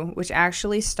into, which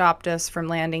actually stopped us from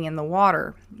landing in the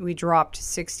water. We dropped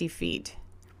 60 feet.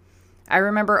 I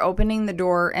remember opening the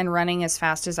door and running as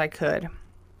fast as I could.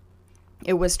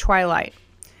 It was twilight.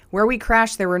 Where we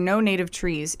crashed, there were no native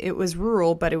trees. It was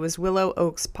rural, but it was willow,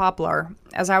 oaks, poplar.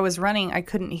 As I was running, I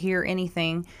couldn't hear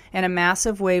anything, and a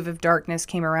massive wave of darkness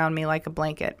came around me like a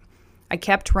blanket. I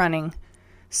kept running.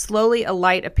 Slowly, a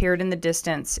light appeared in the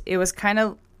distance. It was kind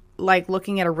of like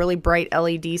looking at a really bright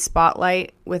LED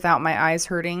spotlight without my eyes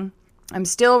hurting. I'm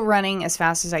still running as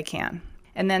fast as I can.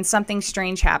 And then something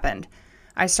strange happened.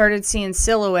 I started seeing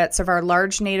silhouettes of our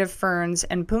large native ferns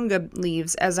and punga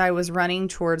leaves as I was running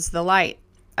towards the light.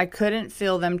 I couldn't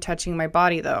feel them touching my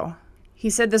body though.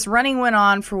 He said this running went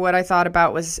on for what I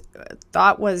thought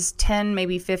was 10,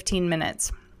 maybe 15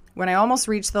 minutes. When I almost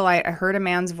reached the light, I heard a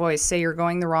man's voice say, "You're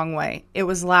going the wrong way." It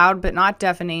was loud, but not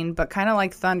deafening, but kind of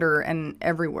like thunder and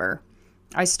everywhere.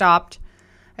 I stopped.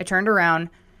 I turned around,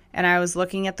 and I was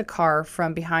looking at the car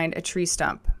from behind a tree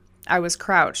stump. I was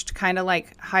crouched, kind of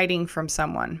like hiding from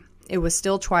someone. It was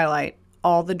still twilight.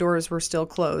 All the doors were still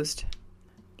closed.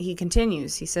 He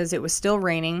continues. He says it was still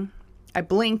raining. I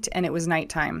blinked, and it was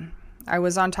nighttime. I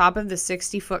was on top of the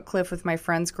 60-foot cliff with my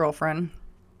friend's girlfriend.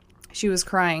 She was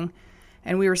crying,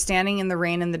 and we were standing in the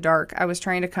rain in the dark. I was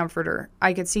trying to comfort her.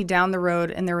 I could see down the road,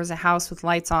 and there was a house with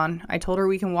lights on. I told her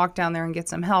we can walk down there and get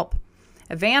some help.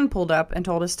 A van pulled up and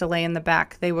told us to lay in the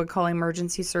back. They would call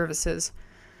emergency services.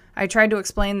 I tried to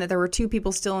explain that there were 2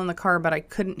 people still in the car, but I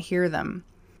couldn't hear them.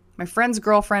 My friend's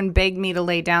girlfriend begged me to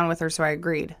lay down with her, so I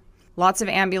agreed. Lots of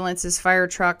ambulances, fire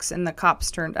trucks, and the cops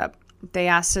turned up. They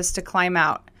asked us to climb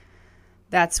out.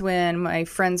 That's when my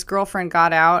friend's girlfriend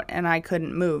got out, and I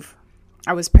couldn't move.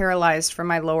 I was paralyzed from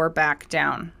my lower back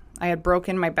down. I had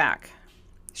broken my back.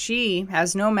 She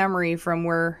has no memory from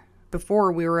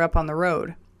before we were up on the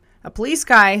road. A police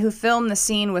guy who filmed the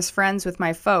scene was friends with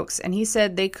my folks, and he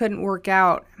said they couldn't work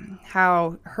out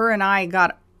how her and I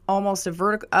got almost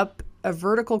up a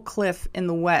vertical cliff in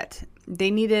the wet.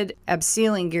 They needed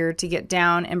abseiling gear to get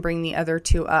down and bring the other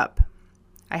 2 up.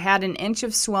 I had an inch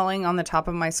of swelling on the top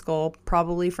of my skull,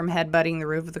 probably from headbutting the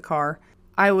roof of the car.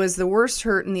 I was the worst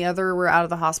hurt, and the other were out of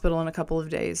the hospital in a couple of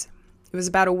days. It was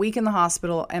about a week in the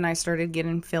hospital, and I started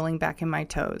getting feeling back in my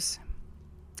toes.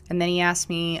 And then he asked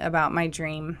me about my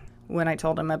dream. When I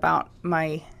told him about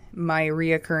my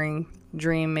reoccurring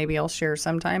dream, maybe I'll share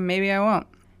sometime, maybe I won't.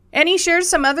 And he shares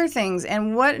some other things,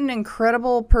 and what an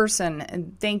incredible person.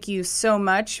 And thank you so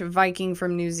much, Viking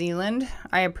from New Zealand.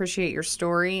 I appreciate your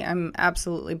story. I'm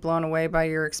absolutely blown away by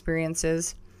your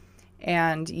experiences.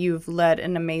 And you've led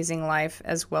an amazing life,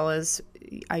 as well as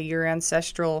your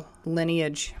ancestral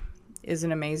lineage is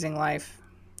an amazing life.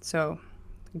 So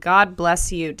God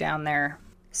bless you down there.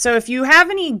 So if you have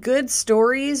any good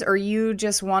stories or you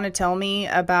just want to tell me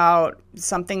about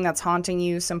something that's haunting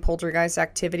you, some poltergeist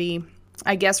activity,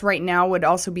 I guess right now would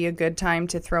also be a good time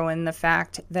to throw in the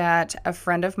fact that a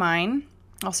friend of mine,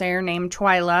 I'll say her name,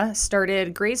 Twyla,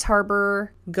 started Grays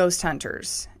Harbor Ghost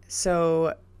Hunters.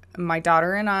 So my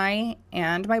daughter and I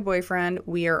and my boyfriend,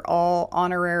 we are all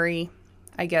honorary,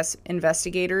 I guess,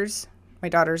 investigators. My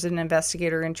daughter's an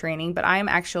investigator in training, but I am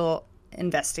actual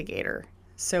investigator.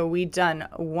 So we've done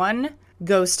one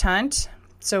ghost hunt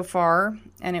so far,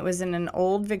 and it was in an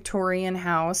old Victorian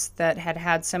house that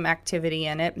had some activity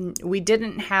in it. We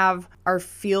didn't have our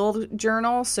field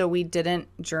journal, so we didn't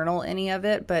journal any of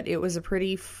it, but it was a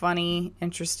pretty funny,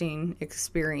 interesting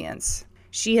experience.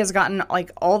 She has gotten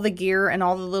like all the gear and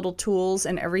all the little tools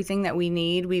and everything that we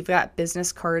need. We've got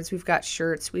business cards, we've got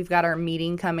shirts, we've got our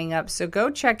meeting coming up. So go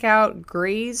check out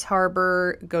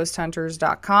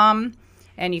GraysHarborGhostHunters.com,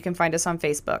 and you can find us on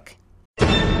Facebook.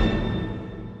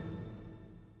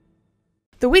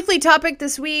 The weekly topic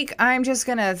this week, I'm just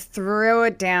going to throw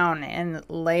it down and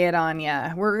lay it on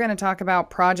ya. We're going to talk about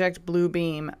Project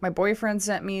Bluebeam. My boyfriend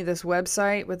sent me this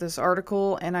website with this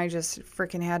article, and I just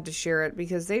freaking had to share it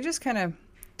because they just kind of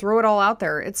throw it all out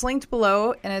there. It's linked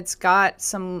below, and it's got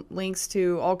some links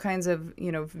to all kinds of,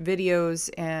 videos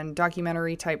and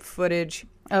documentary type footage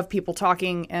of people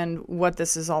talking and what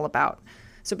this is all about.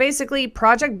 So basically,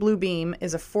 Project Bluebeam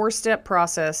is a 4-step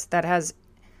process that has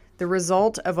the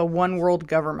result of a one world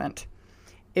government.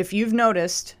 If you've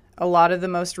noticed, a lot of the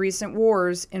most recent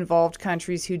wars involved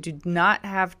countries who did not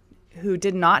have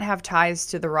ties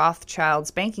to the Rothschilds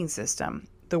banking system,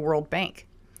 the World Bank.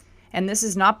 And this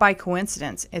is not by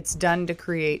coincidence. It's done to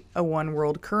create a one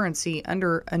world currency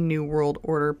under a new world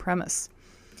order premise.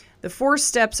 The 4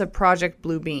 steps of Project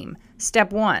Bluebeam.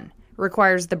 Step 1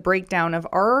 requires the breakdown of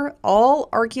all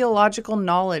archaeological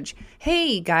knowledge.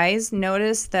 Hey guys,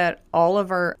 notice that all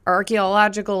of our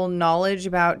archaeological knowledge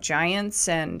about giants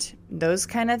and those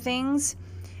kind of things,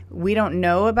 we don't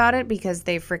know about it because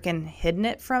they've freaking hidden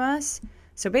it from us.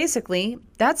 So basically,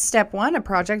 that's step 1 of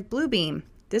Project Bluebeam.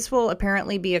 This will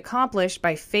apparently be accomplished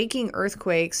by faking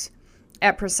earthquakes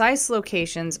at precise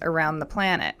locations around the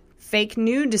planet. Fake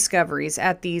new discoveries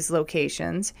at these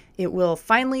locations. It will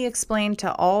finally explain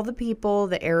to all the people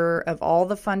the error of all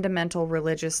the fundamental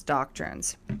religious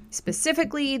doctrines,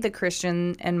 specifically the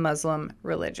Christian and Muslim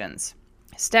religions.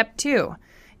 Step 2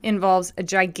 involves a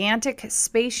gigantic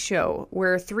space show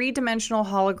where 3-dimensional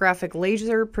holographic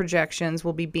laser projections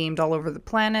will be beamed all over the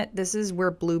planet. This is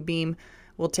where Bluebeam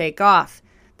will take off.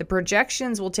 The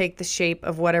projections will take the shape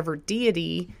of whatever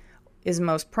deity is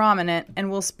most prominent and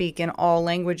will speak in all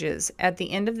languages. At the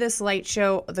end of this light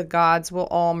show, the gods will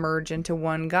all merge into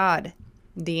one god,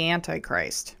 the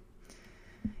Antichrist.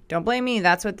 Don't blame me,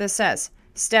 that's what this says.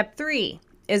 Step 3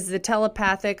 is the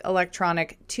telepathic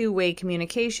electronic two-way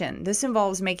communication. This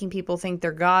involves making people think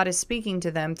their god is speaking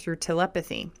to them through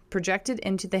telepathy, projected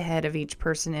into the head of each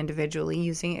person individually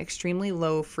using extremely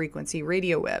low frequency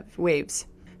radio waves.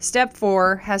 Step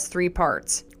 4 has 3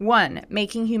 parts. 1,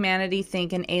 making humanity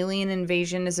think an alien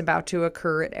invasion is about to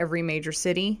occur at every major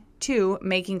city. 2,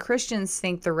 making Christians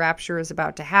think the rapture is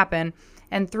about to happen.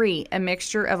 And 3, a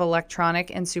mixture of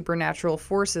electronic and supernatural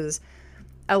forces,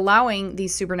 allowing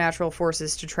these supernatural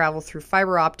forces to travel through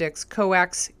fiber optics,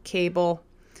 coax, cable,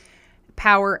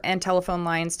 power, and telephone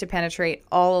lines to penetrate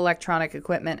all electronic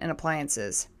equipment and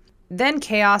appliances. Then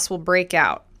chaos will break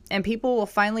out, and people will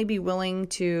finally be willing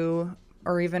to,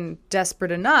 or even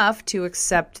desperate enough to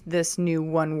accept this new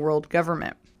one world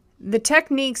government. The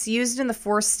techniques used in the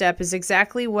 4th step is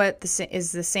exactly what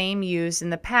is the same used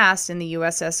in the past in the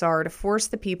USSR to force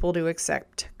the people to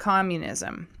accept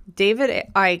communism. David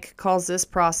Icke calls this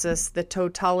process the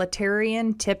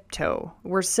totalitarian tiptoe,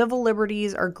 where civil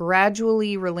liberties are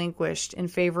gradually relinquished in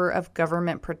favor of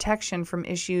government protection from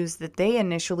issues that they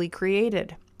initially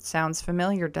created. Sounds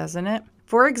familiar, doesn't it?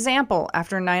 For example,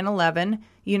 after 9/11,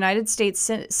 United States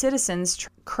citizens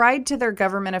cried to their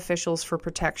government officials for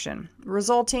protection,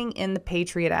 resulting in the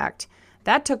Patriot Act.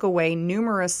 That took away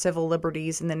numerous civil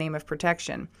liberties in the name of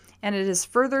protection, and it has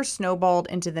further snowballed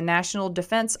into the National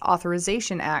Defense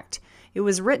Authorization Act. It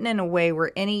was written in a way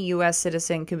where any U.S.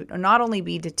 citizen could not only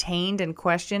be detained and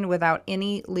questioned without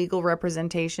any legal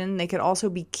representation, they could also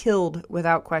be killed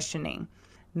without questioning.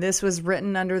 This was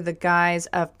written under the guise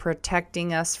of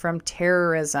protecting us from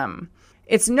terrorism.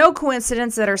 It's no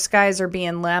coincidence that our skies are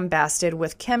being lambasted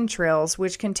with chemtrails,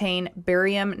 which contain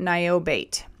barium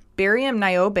niobate. Barium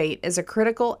niobate is a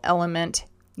critical element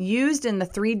used in the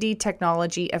 3D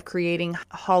technology of creating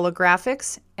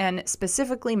holographics and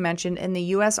specifically mentioned in the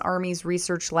U.S. Army's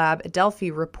Research Lab Adelphi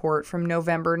report from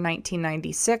November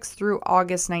 1996 through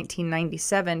August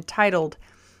 1997, titled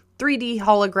 3D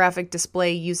Holographic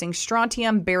Display Using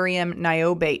Strontium Barium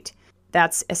Niobate.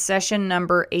 That's accession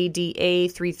number ADA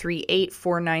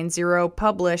 338490,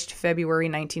 published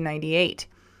February 1998.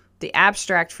 The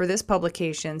abstract for this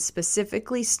publication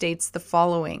specifically states the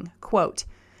following, quote,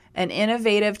 an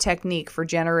innovative technique for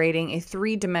generating a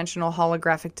three-dimensional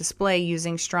holographic display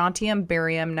using strontium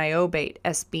barium niobate,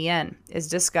 SBN, is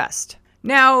discussed.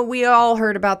 Now, we all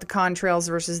heard about the contrails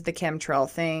versus the chemtrail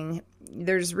thing.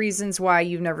 There's reasons why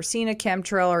you've never seen a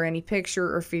chemtrail or any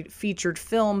picture or featured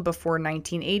film before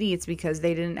 1980. It's because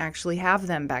they didn't actually have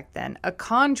them back then. A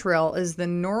contrail is the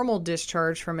normal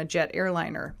discharge from a jet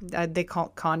airliner. They call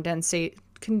it condensated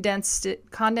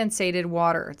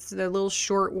water. It's the little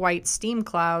short white steam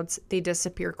clouds. They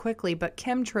disappear quickly, but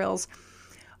chemtrails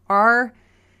are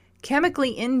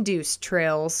chemically induced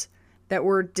trails that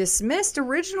were dismissed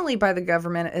originally by the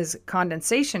government as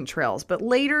condensation trails, but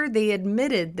later they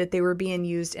admitted that they were being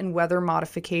used in weather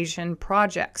modification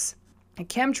projects. A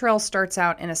chemtrail starts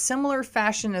out in a similar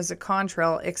fashion as a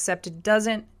contrail, except it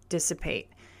doesn't dissipate.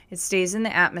 It stays in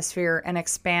the atmosphere and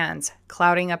expands,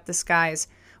 clouding up the skies.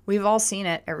 We've all seen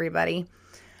it, everybody.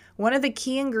 One of the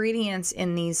key ingredients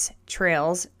in these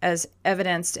trails, as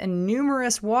evidenced in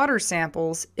numerous water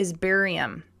samples, is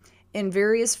barium in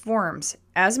various forms.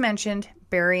 As mentioned,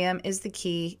 barium is the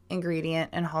key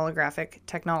ingredient in holographic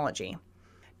technology.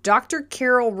 Dr.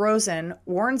 Carol Rosen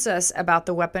warns us about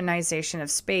the weaponization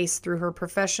of space through her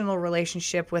professional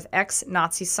relationship with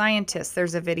ex-Nazi scientists.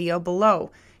 There's a video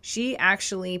below. She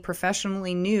actually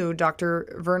professionally knew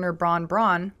Dr. Werner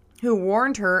Braun, who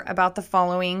warned her about the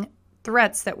following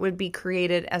threats that would be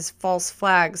created as false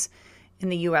flags in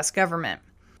the U.S. government.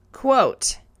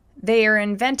 Quote, they are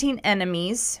inventing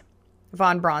enemies,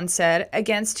 von Braun said,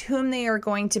 against whom they are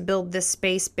going to build this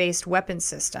space-based weapon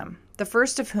system. The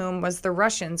first of whom was the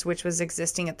Russians, which was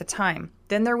existing at the time.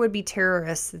 Then there would be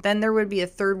terrorists. Then there would be a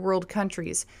third world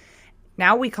countries.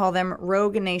 Now we call them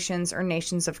rogue nations or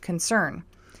nations of concern.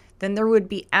 Then there would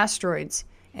be asteroids.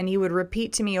 And he would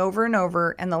repeat to me over and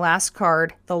over, and the last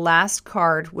card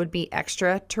would be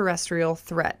extraterrestrial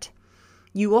threat.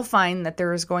 You will find that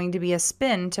there is going to be a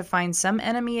spin to find some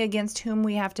enemy against whom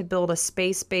we have to build a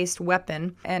space-based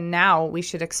weapon, and now we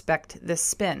should expect this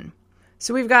spin.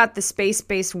 So we've got the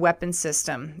space-based weapon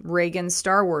system, Reagan's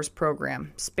Star Wars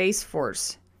program, Space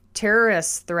Force,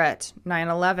 terrorist threat,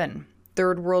 9/11,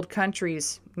 third world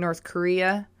countries, North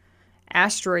Korea,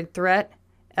 asteroid threat,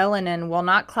 Elenin. While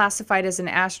not classified as an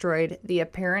asteroid, the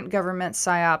apparent government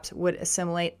psyops would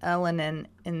assimilate Elenin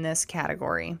in this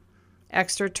category.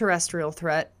 Extraterrestrial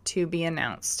threat to be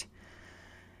announced.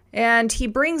 And he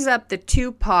brings up the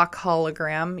Tupac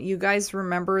hologram. You guys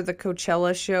remember the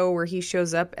Coachella show where he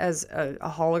shows up as a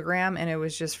hologram, and it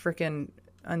was just freaking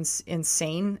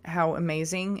insane how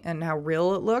amazing and how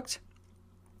real it looked?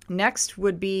 Next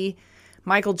would be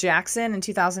Michael Jackson in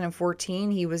 2014.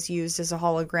 He was used as a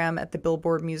hologram at the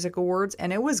Billboard Music Awards,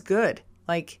 and it was good.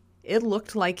 Like, it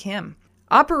looked like him.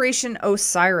 Operation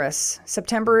Osiris,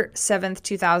 September 7th,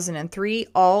 2003.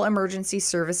 All emergency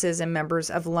services and members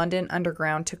of London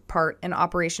Underground took part in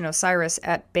Operation Osiris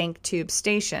at Bank Tube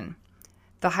Station.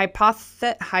 The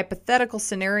hypothetical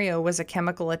scenario was a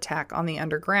chemical attack on the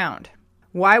underground.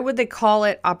 Why would they call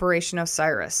it Operation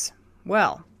Osiris?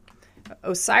 Well,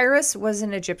 Osiris was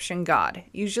an Egyptian god,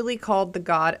 usually called the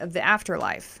god of the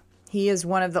afterlife. He is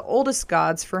one of the oldest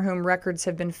gods for whom records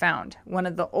have been found. One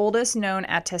of the oldest known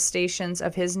attestations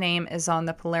of his name is on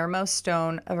the Palermo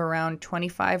stone of around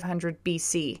 2500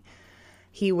 BC.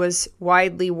 He was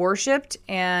widely worshipped,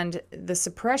 and the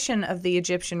suppression of the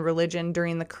Egyptian religion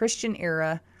during the Christian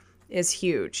era is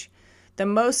huge. The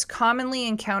most commonly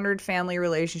encountered family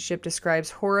relationship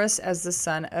describes Horus as the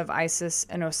son of Isis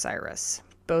and Osiris.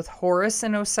 Both Horus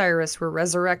and Osiris were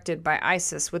resurrected by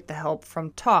Isis with the help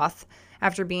from Thoth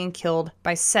after being killed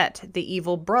by Set, the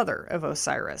evil brother of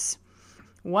Osiris.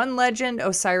 One legend,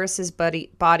 Osiris's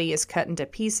body is cut into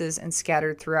pieces and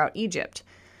scattered throughout Egypt.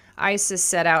 Isis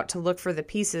set out to look for the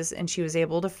pieces, and she was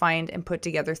able to find and put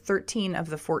together 13 of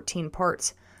the 14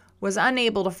 parts. Was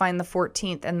unable to find the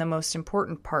 14th and the most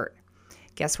important part.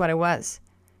 Guess what it was?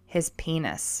 His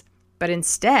penis. But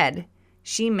instead,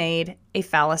 she made a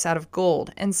phallus out of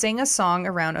gold and sang a song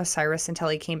around Osiris until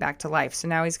he came back to life. So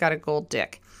now he's got a gold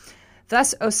dick.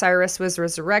 Thus, Osiris was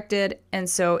resurrected, and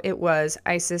so it was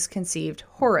Isis conceived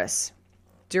Horus.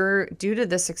 Due to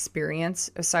this experience,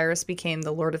 Osiris became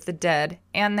the Lord of the Dead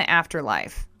and the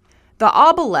afterlife. The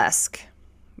obelisk.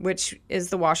 which is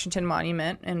the Washington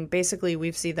Monument, and basically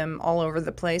we see them all over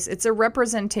the place. It's a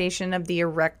representation of the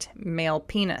erect male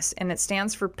penis, and it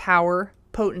stands for power,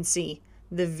 potency,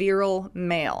 the virile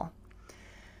male.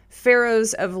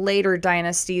 Pharaohs of later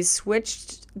dynasties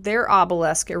switched their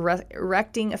obelisk,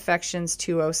 erecting affections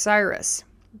to Osiris,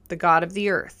 the god of the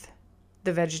earth,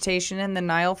 the vegetation and the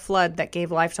Nile flood that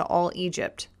gave life to all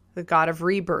Egypt, the god of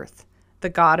rebirth, the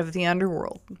god of the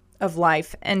underworld, of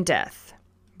life and death.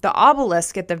 The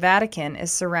obelisk at the Vatican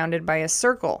is surrounded by a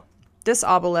circle. This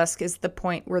obelisk is the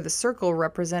point where the circle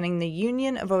representing the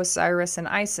union of Osiris and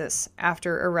Isis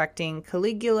after erecting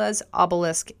Caligula's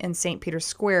obelisk in St. Peter's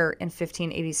Square in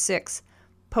 1586.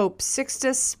 Pope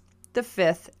Sixtus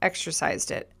V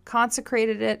exorcised it,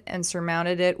 consecrated it, and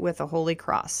surmounted it with a holy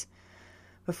cross.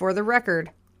 Before the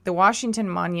record, the Washington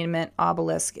Monument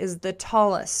obelisk is the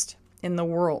tallest in the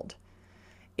world.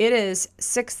 It is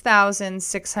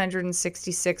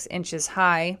 6,666 inches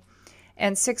high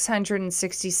and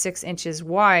 666 inches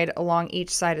wide along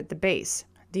each side at the base.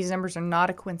 These numbers are not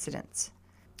a coincidence.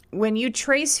 When you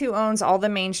trace who owns all the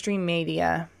mainstream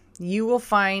media, you will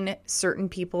find certain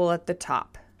people at the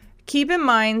top. Keep in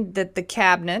mind that the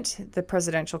cabinet, the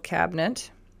presidential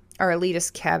cabinet, are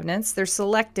elitist cabinets. They're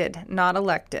selected, not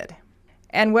elected.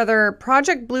 And whether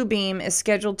Project Bluebeam is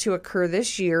scheduled to occur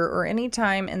this year or any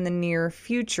time in the near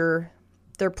future,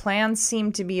 their plans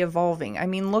seem to be evolving. I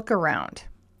mean, look around.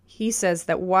 He says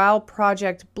that while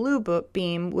Project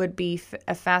Bluebeam would be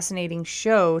a fascinating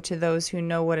show to those who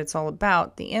know what it's all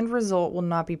about, the end result will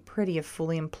not be pretty if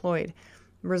fully employed,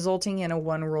 resulting in a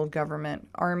one-world government,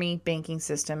 army, banking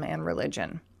system, and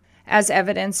religion. As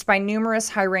evidenced by numerous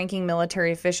high-ranking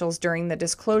military officials during the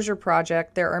Disclosure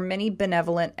Project, there are many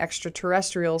benevolent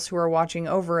extraterrestrials who are watching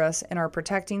over us and are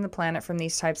protecting the planet from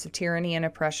these types of tyranny and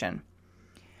oppression.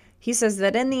 He says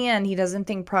that in the end, he doesn't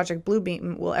think Project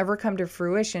Bluebeam will ever come to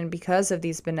fruition because of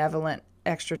these benevolent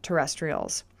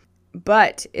extraterrestrials.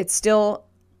 But it's still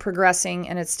progressing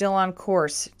and it's still on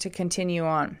course to continue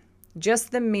on.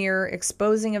 Just the mere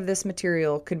exposing of this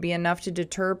material could be enough to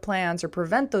deter plans or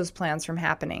prevent those plans from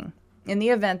happening. In the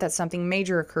event that something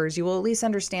major occurs, you will at least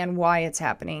understand why it's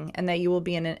happening and that you will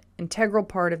be an integral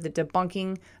part of the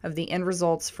debunking of the end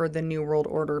results for the New World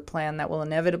Order plan that will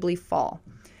inevitably fall.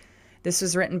 This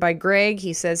was written by Greg.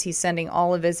 He says he's sending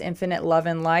all of his infinite love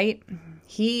and light.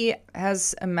 He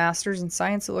has a master's in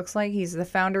science, it looks like. He's the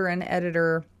founder and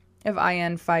editor of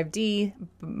IN5D,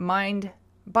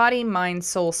 Body, Mind,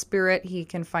 Soul, Spirit. He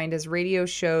can find his radio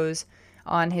shows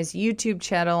on his YouTube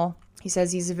channel. He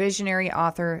says he's a visionary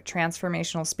author,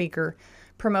 transformational speaker,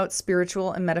 promotes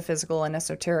spiritual and metaphysical and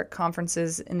esoteric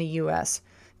conferences in the U.S.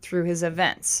 through his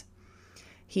events.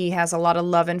 He has a lot of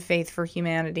love and faith for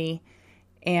humanity,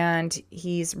 and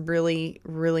he's really,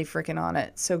 really freaking on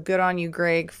it. So good on you,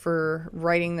 Greg, for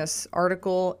writing this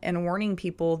article and warning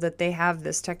people that they have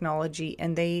this technology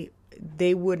and they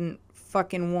wouldn't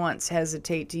fucking once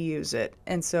hesitate to use it.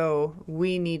 And so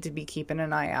we need to be keeping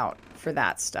an eye out for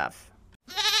that stuff.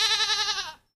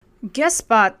 Guest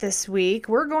spot this week,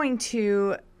 we're going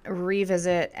to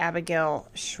revisit Abigail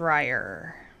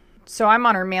Shrier. So I'm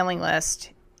on her mailing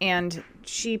list, and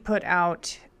she put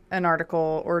out an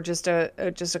article or just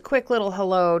a quick little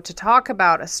hello to talk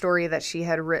about a story that she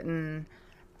had written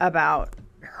about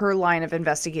her line of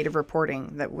investigative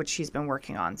reporting which she's been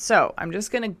working on. So I'm just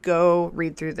going to go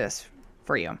read through this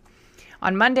for you.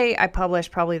 On Monday, I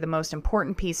published probably the most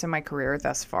important piece of my career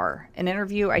thus far, an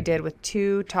interview I did with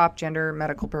two top gender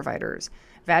medical providers,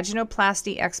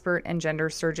 vaginoplasty expert and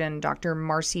gender surgeon Dr.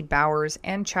 Marcy Bowers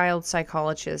and child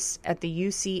psychologist at the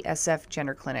UCSF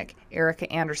Gender Clinic,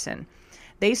 Erica Anderson.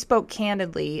 They spoke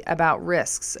candidly about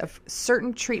risks of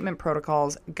certain treatment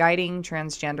protocols guiding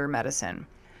transgender medicine.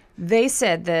 They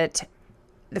said that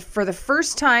for the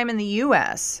first time in the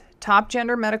U.S., top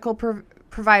gender medical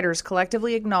providers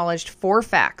collectively acknowledged 4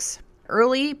 facts.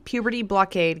 Early puberty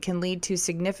blockade can lead to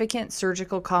significant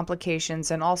surgical complications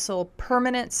and also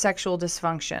permanent sexual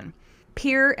dysfunction.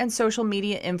 Peer and social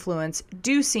media influence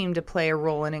do seem to play a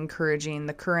role in encouraging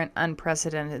the current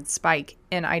unprecedented spike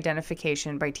in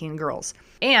identification by teen girls.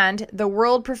 And the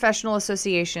World Professional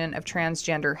Association of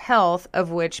Transgender Health,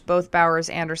 of which both Bowers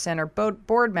and Anderson are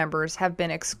board members, have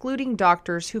been excluding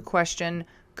doctors who question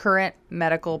current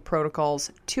medical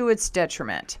protocols to its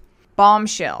detriment.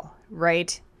 Bombshell,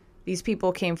 right? These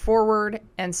people came forward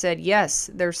and said, yes,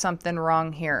 there's something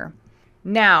wrong here.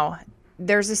 Now,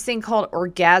 there's this thing called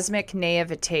orgasmic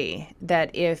naivete,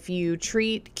 that if you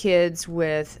treat kids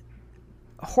with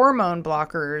hormone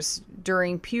blockers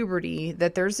during puberty,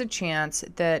 that there's a chance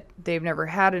that they've never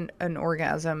had an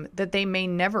orgasm, that they may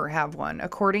never have one.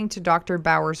 According to Dr.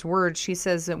 Bauer's words, she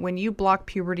says that when you block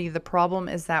puberty, the problem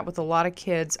is that with a lot of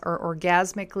kids are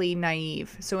orgasmically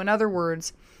naive. So in other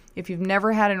words, if you've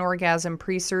never had an orgasm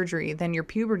pre-surgery, then your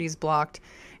puberty's blocked.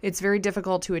 It's very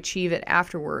difficult to achieve it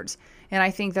afterwards. And I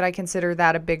think that I consider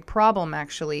that a big problem,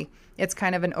 actually. It's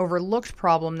kind of an overlooked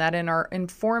problem that in our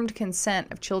informed consent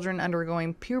of children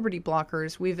undergoing puberty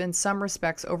blockers, we've in some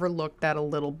respects overlooked that a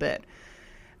little bit.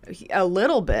 A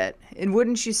little bit. And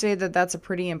wouldn't you say that that's a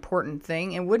pretty important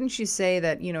thing? And wouldn't you say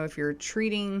that, you know, if you're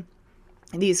treating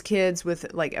these kids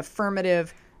with like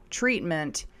affirmative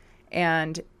treatment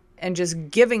and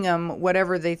just giving them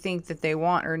whatever they think that they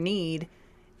want or need,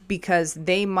 because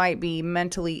they might be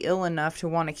mentally ill enough to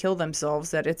want to kill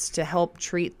themselves, that it's to help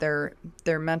treat their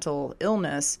mental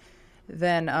illness,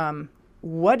 then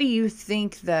what do you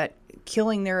think that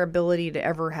killing their ability to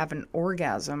ever have an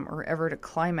orgasm or ever to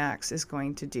climax is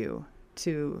going to do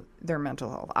to their mental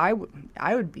health? I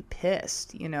would be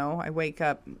pissed. You know, I wake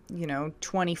up,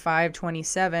 25,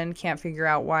 27, can't figure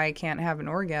out why I can't have an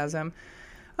orgasm.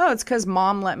 Oh, it's because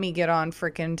mom let me get on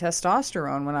frickin'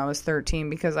 testosterone when I was 13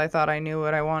 because I thought I knew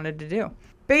what I wanted to do.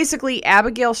 Basically,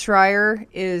 Abigail Shrier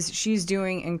she's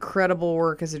doing incredible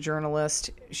work as a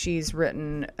journalist. She's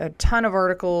written a ton of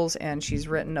articles and she's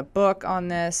written a book on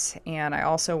this. And I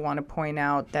also want to point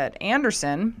out that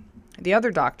Anderson, the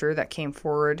other doctor that came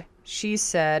forward, she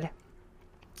said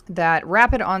that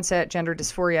rapid onset gender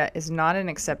dysphoria is not an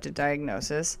accepted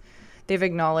diagnosis. They've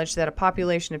acknowledged that a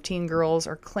population of teen girls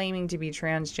are claiming to be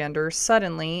transgender.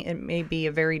 Suddenly, it may be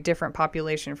a very different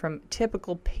population from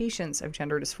typical patients of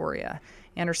gender dysphoria.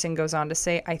 Anderson goes on to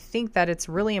say, I think that it's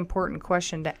a really important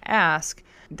question to ask.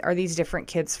 Are these different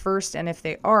kids first? And if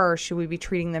they are, should we be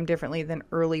treating them differently than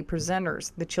early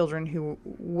presenters, the children who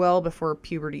well before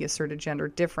puberty asserted gender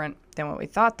different than what we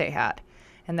thought they had?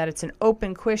 And that it's an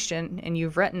open question, and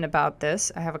you've written about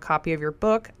this. I have a copy of your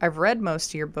book. I've read most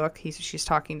of your book. She's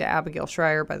talking to Abigail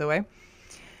Shrier, by the way.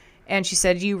 And she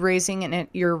said, you're raising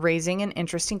an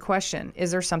interesting question.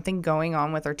 Is there something going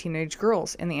on with our teenage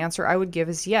girls? And the answer I would give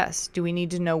is yes. Do we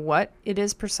need to know what it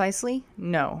is precisely?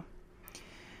 No.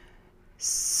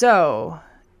 So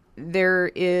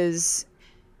there is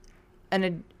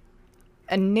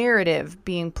a narrative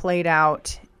being played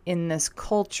out in this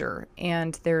culture,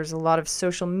 and there's a lot of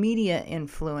social media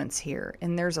influence here,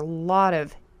 and there's a lot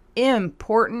of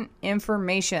important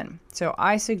information. So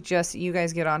I suggest that you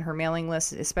guys get on her mailing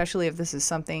list, especially if this is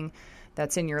something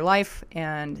that's in your life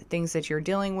and things that you're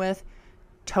dealing with.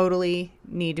 Totally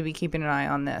need to be keeping an eye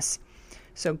on this.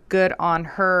 So good on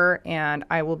her, and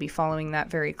I will be following that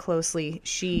very closely.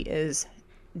 She is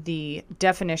the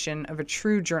definition of a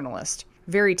true journalist.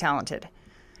 Very talented.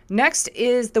 Next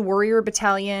is the Warrior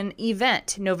Battalion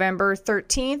event, November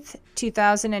 13th,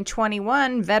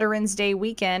 2021, Veterans Day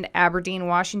weekend, Aberdeen,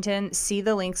 Washington. See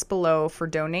the links below for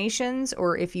donations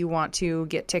or if you want to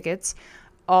get tickets.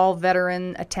 All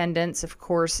veteran attendance, of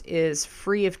course, is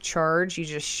free of charge. You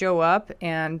just show up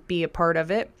and be a part of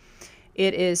it.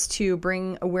 It is to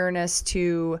bring awareness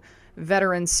to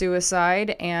veteran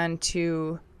suicide and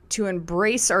to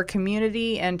embrace our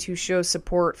community and to show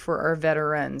support for our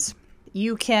veterans.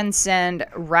 You can send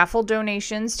raffle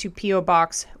donations to P.O.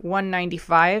 Box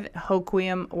 195,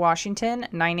 Hoquiam, Washington,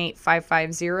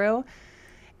 98550.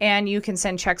 And you can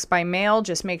send checks by mail.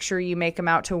 Just make sure you make them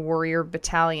out to Warrior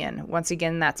Battalion. Once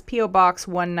again, that's P.O. Box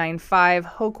 195,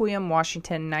 Hoquiam,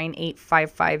 Washington,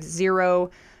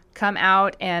 98550. Come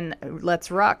out and let's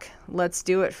rock. Let's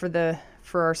do it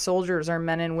for our soldiers, our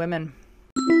men and women.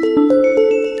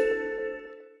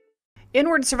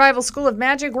 Inward Survival School of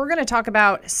Magic, we're going to talk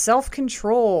about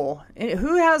self-control.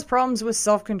 Who has problems with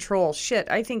self-control? Shit,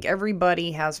 I think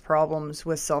everybody has problems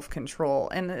with self-control.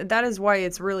 And that is why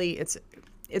it's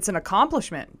an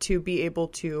accomplishment to be able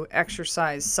to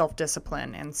exercise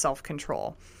self-discipline and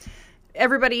self-control.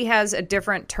 Everybody has a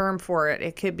different term for it.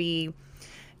 It could be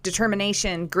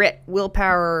determination, grit,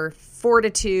 willpower,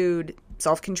 fortitude,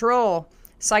 self-control.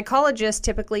 Psychologists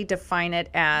typically define it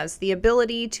as the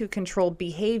ability to control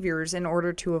behaviors in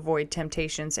order to avoid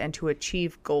temptations and to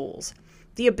achieve goals.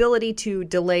 The ability to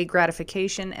delay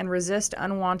gratification and resist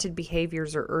unwanted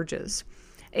behaviors or urges.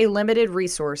 A limited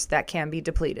resource that can be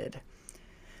depleted.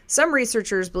 Some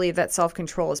researchers believe that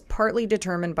self-control is partly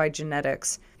determined by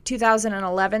genetics.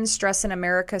 2011 Stress in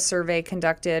America survey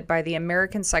conducted by the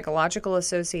American Psychological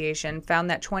Association found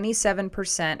that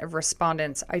 27% of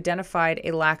respondents identified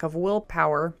a lack of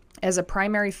willpower as a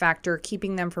primary factor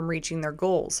keeping them from reaching their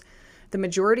goals. The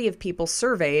majority of people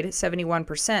surveyed,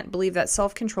 71%, believe that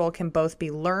self-control can both be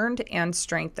learned and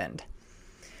strengthened.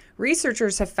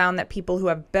 Researchers have found that people who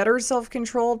have better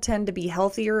self-control tend to be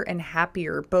healthier and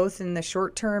happier, both in the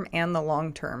short term and the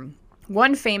long term.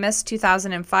 One famous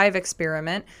 2005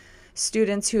 experiment,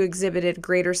 students who exhibited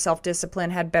greater self-discipline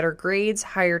had better grades,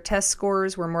 higher test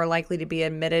scores, were more likely to be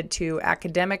admitted to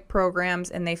academic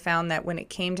programs, and they found that when it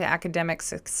came to academic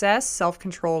success,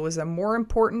 self-control was a more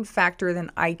important factor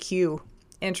than IQ.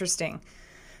 Interesting.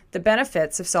 The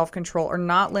benefits of self-control are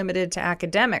not limited to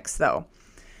academics, though.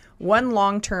 One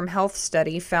long-term health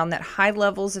study found that high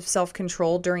levels of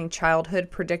self-control during childhood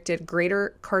predicted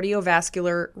greater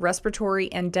cardiovascular,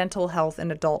 respiratory, and dental health in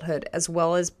adulthood, as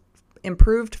well as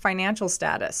improved financial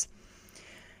status.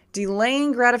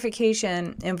 Delaying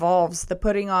gratification involves the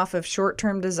putting off of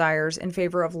short-term desires in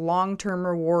favor of long-term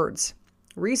rewards.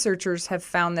 Researchers have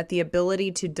found that the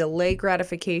ability to delay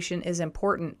gratification is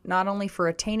important not only for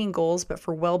attaining goals, but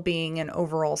for well-being and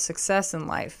overall success in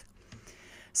life.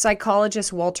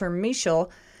 Psychologist Walter Mischel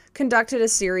conducted a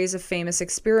series of famous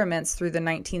experiments through the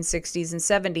 1960s and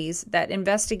 70s that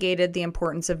investigated the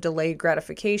importance of delayed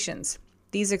gratifications.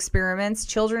 These experiments,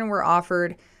 children were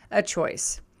offered a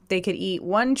choice. They could eat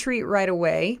one treat right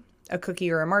away, a cookie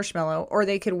or a marshmallow, or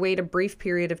they could wait a brief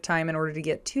period of time in order to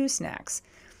get 2 snacks.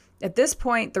 At this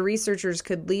point, the researchers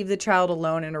could leave the child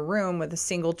alone in a room with a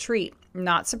single treat.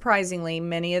 Not surprisingly,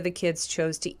 many of the kids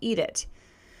chose to eat it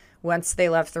once they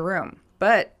left the room.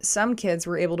 But some kids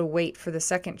were able to wait for the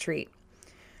second treat.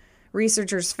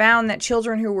 Researchers found that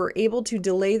children who were able to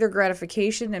delay their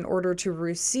gratification in order to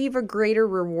receive a greater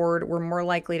reward were more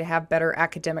likely to have better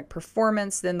academic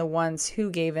performance than the ones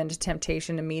who gave in to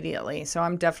temptation immediately. So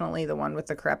I'm definitely the one with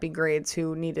the crappy grades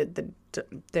who needed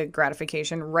the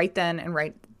gratification right then and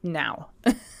right now.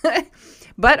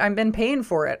 But I've been paying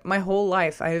for it my whole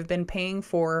life. I have been paying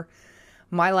for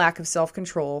my lack of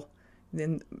self-control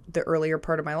in the earlier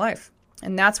part of my life.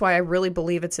 And that's why I really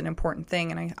believe it's an important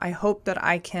thing. And I hope that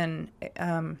I can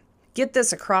get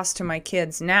this across to my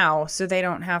kids now so they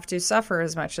don't have to suffer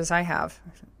as much as I have.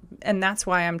 And that's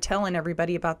why I'm telling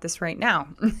everybody about this right now.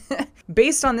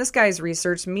 Based on this guy's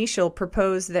research, Mischel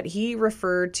proposed that what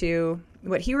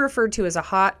he referred to as a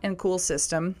hot and cool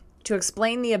system to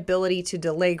explain the ability to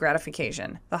delay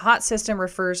gratification. The hot system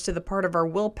refers to the part of our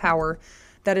willpower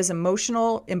that is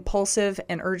emotional, impulsive,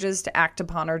 and urges to act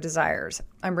upon our desires.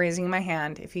 I'm raising my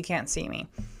hand if you can't see me.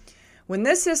 When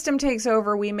this system takes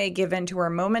over, we may give in to our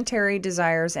momentary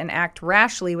desires and act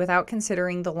rashly without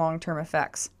considering the long-term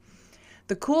effects.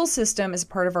 The cool system is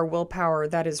part of our willpower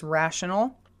that is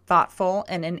rational, thoughtful,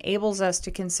 and enables us to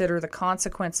consider the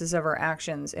consequences of our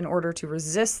actions in order to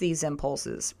resist these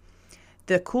impulses.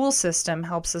 The cool system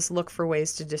helps us look for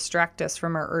ways to distract us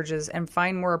from our urges and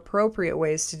find more appropriate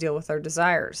ways to deal with our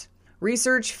desires.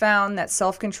 Research found that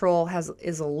self-control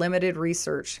is a limited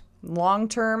research.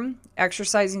 Long-term,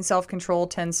 exercising self-control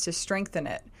tends to strengthen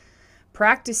it.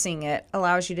 Practicing it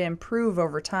allows you to improve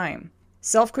over time.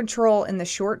 Self-control in the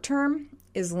short term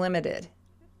is limited.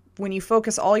 When you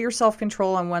focus all your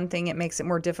self-control on one thing, it makes it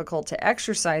more difficult to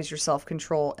exercise your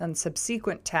self-control on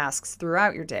subsequent tasks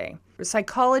throughout your day.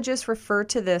 Psychologists refer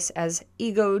to this as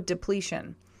ego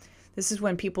depletion. This is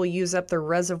when people use up their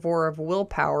reservoir of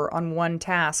willpower on one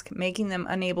task, making them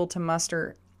unable to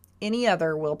muster any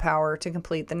other willpower to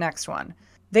complete the next one.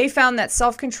 They found that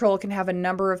self-control can have a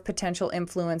number of potential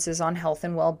influences on health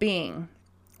and well-being.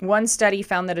 One study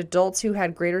found that adults who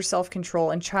had greater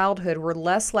self-control in childhood were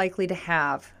less likely to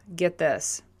have, get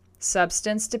this,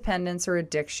 substance dependence or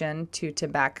addiction to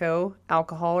tobacco,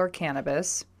 alcohol, or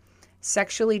cannabis,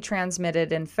 sexually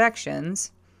transmitted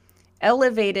infections,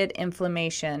 elevated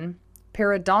inflammation,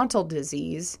 periodontal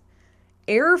disease,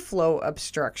 airflow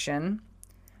obstruction,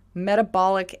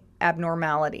 metabolic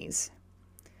abnormalities.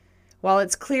 While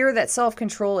it's clear that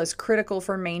self-control is critical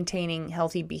for maintaining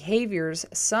healthy behaviors,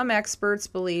 some experts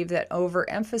believe that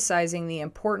overemphasizing the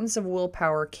importance of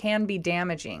willpower can be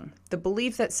damaging. The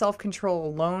belief that self-control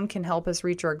alone can help us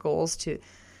reach our goals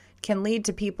can lead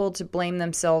to people to blame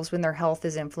themselves when their health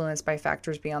is influenced by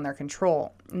factors beyond their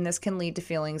control. And this can lead to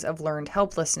feelings of learned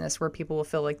helplessness where people will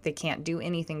feel like they can't do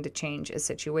anything to change a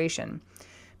situation.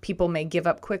 People may give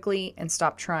up quickly and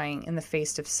stop trying in the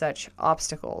face of such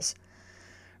obstacles.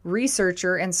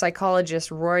 Researcher and psychologist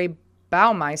Roy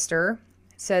Baumeister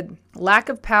said, lack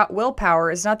of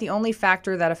willpower is not the only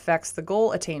factor that affects the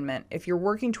goal attainment. If you're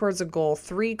working towards a goal,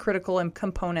 3 critical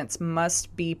components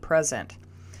must be present.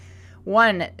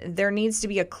 1, there needs to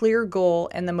be a clear goal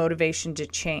and the motivation to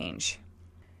change.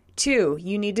 2,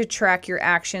 you need to track your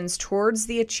actions towards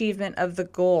the achievement of the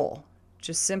goal.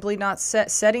 Just simply not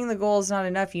setting the goal is not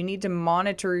enough. You need to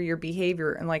monitor your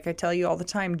behavior. And like I tell you all the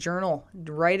time, journal,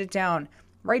 write it down.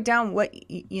 Write down what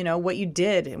you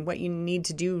did and what you need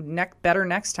to do better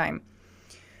next time.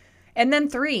 And then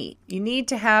 3, you need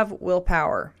to have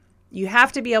willpower. You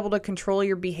have to be able to control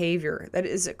your behavior. That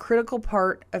is a critical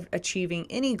part of achieving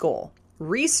any goal.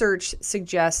 Research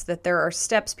suggests that there are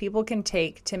steps people can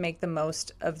take to make the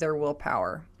most of their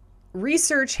willpower.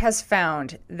 Research has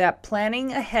found that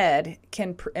planning ahead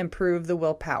can improve the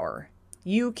willpower.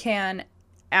 You can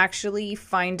actually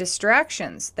find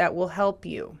distractions that will help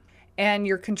you. And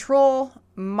your control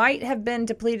might have been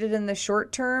depleted in the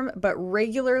short term, but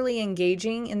regularly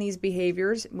engaging in these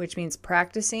behaviors, which means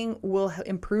practicing, will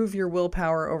improve your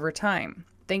willpower over time.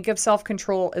 Think of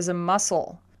self-control as a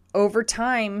muscle. Over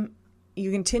time,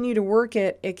 you continue to work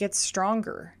it, it gets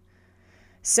stronger.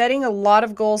 Setting a lot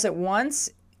of goals at once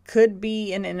could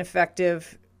be an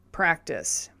ineffective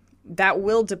practice. That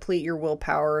will deplete your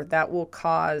willpower. That will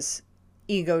cause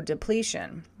ego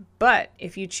depletion. But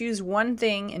if you choose one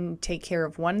thing and take care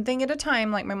of one thing at a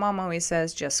time, like my mom always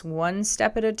says, just one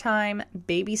step at a time,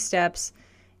 baby steps,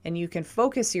 and you can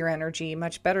focus your energy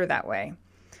much better that way.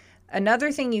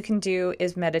 Another thing you can do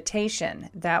is meditation.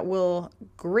 That will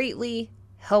greatly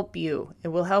help you. It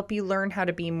will help you learn how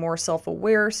to be more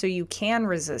self-aware so you can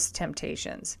resist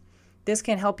temptations. This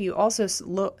can help you also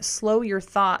slow your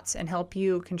thoughts and help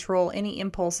you control any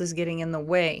impulses getting in the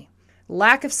way.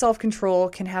 Lack of self-control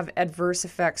can have adverse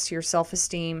effects to your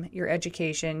self-esteem, your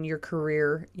education, your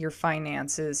career, your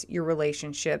finances, your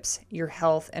relationships, your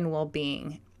health, and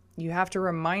well-being. You have to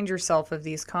remind yourself of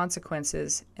these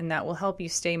consequences, and that will help you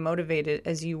stay motivated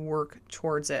as you work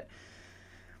towards it.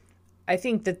 I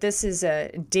think that this is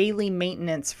a daily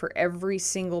maintenance for every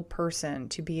single person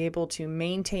to be able to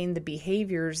maintain the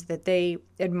behaviors that they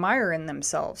admire in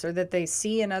themselves or that they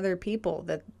see in other people,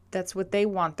 that's what they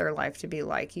want their life to be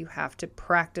like. You have to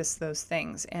practice those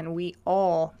things, and we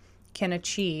all can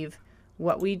achieve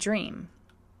what we dream.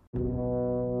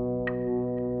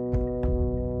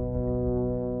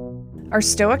 Our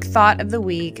Stoic thought of the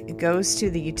week goes to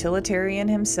the utilitarian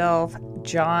himself,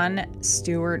 John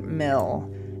Stuart Mill.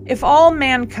 If all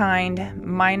mankind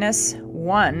minus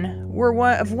one were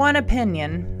of one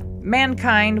opinion,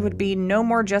 mankind would be no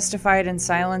more justified in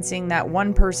silencing that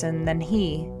one person than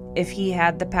he, if he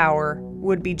had the power,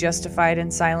 would be justified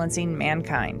in silencing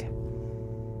mankind.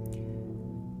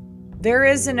 There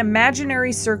is an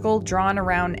imaginary circle drawn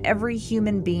around every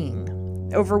human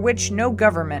being, over which no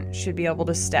government should be able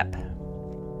to step.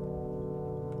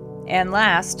 And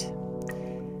last,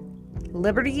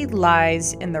 liberty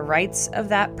lies in the rights of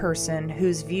that person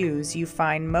whose views you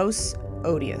find most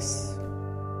odious.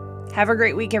 Have a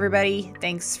great week, everybody.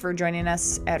 Thanks for joining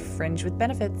us at Fringe with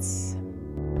Benefits.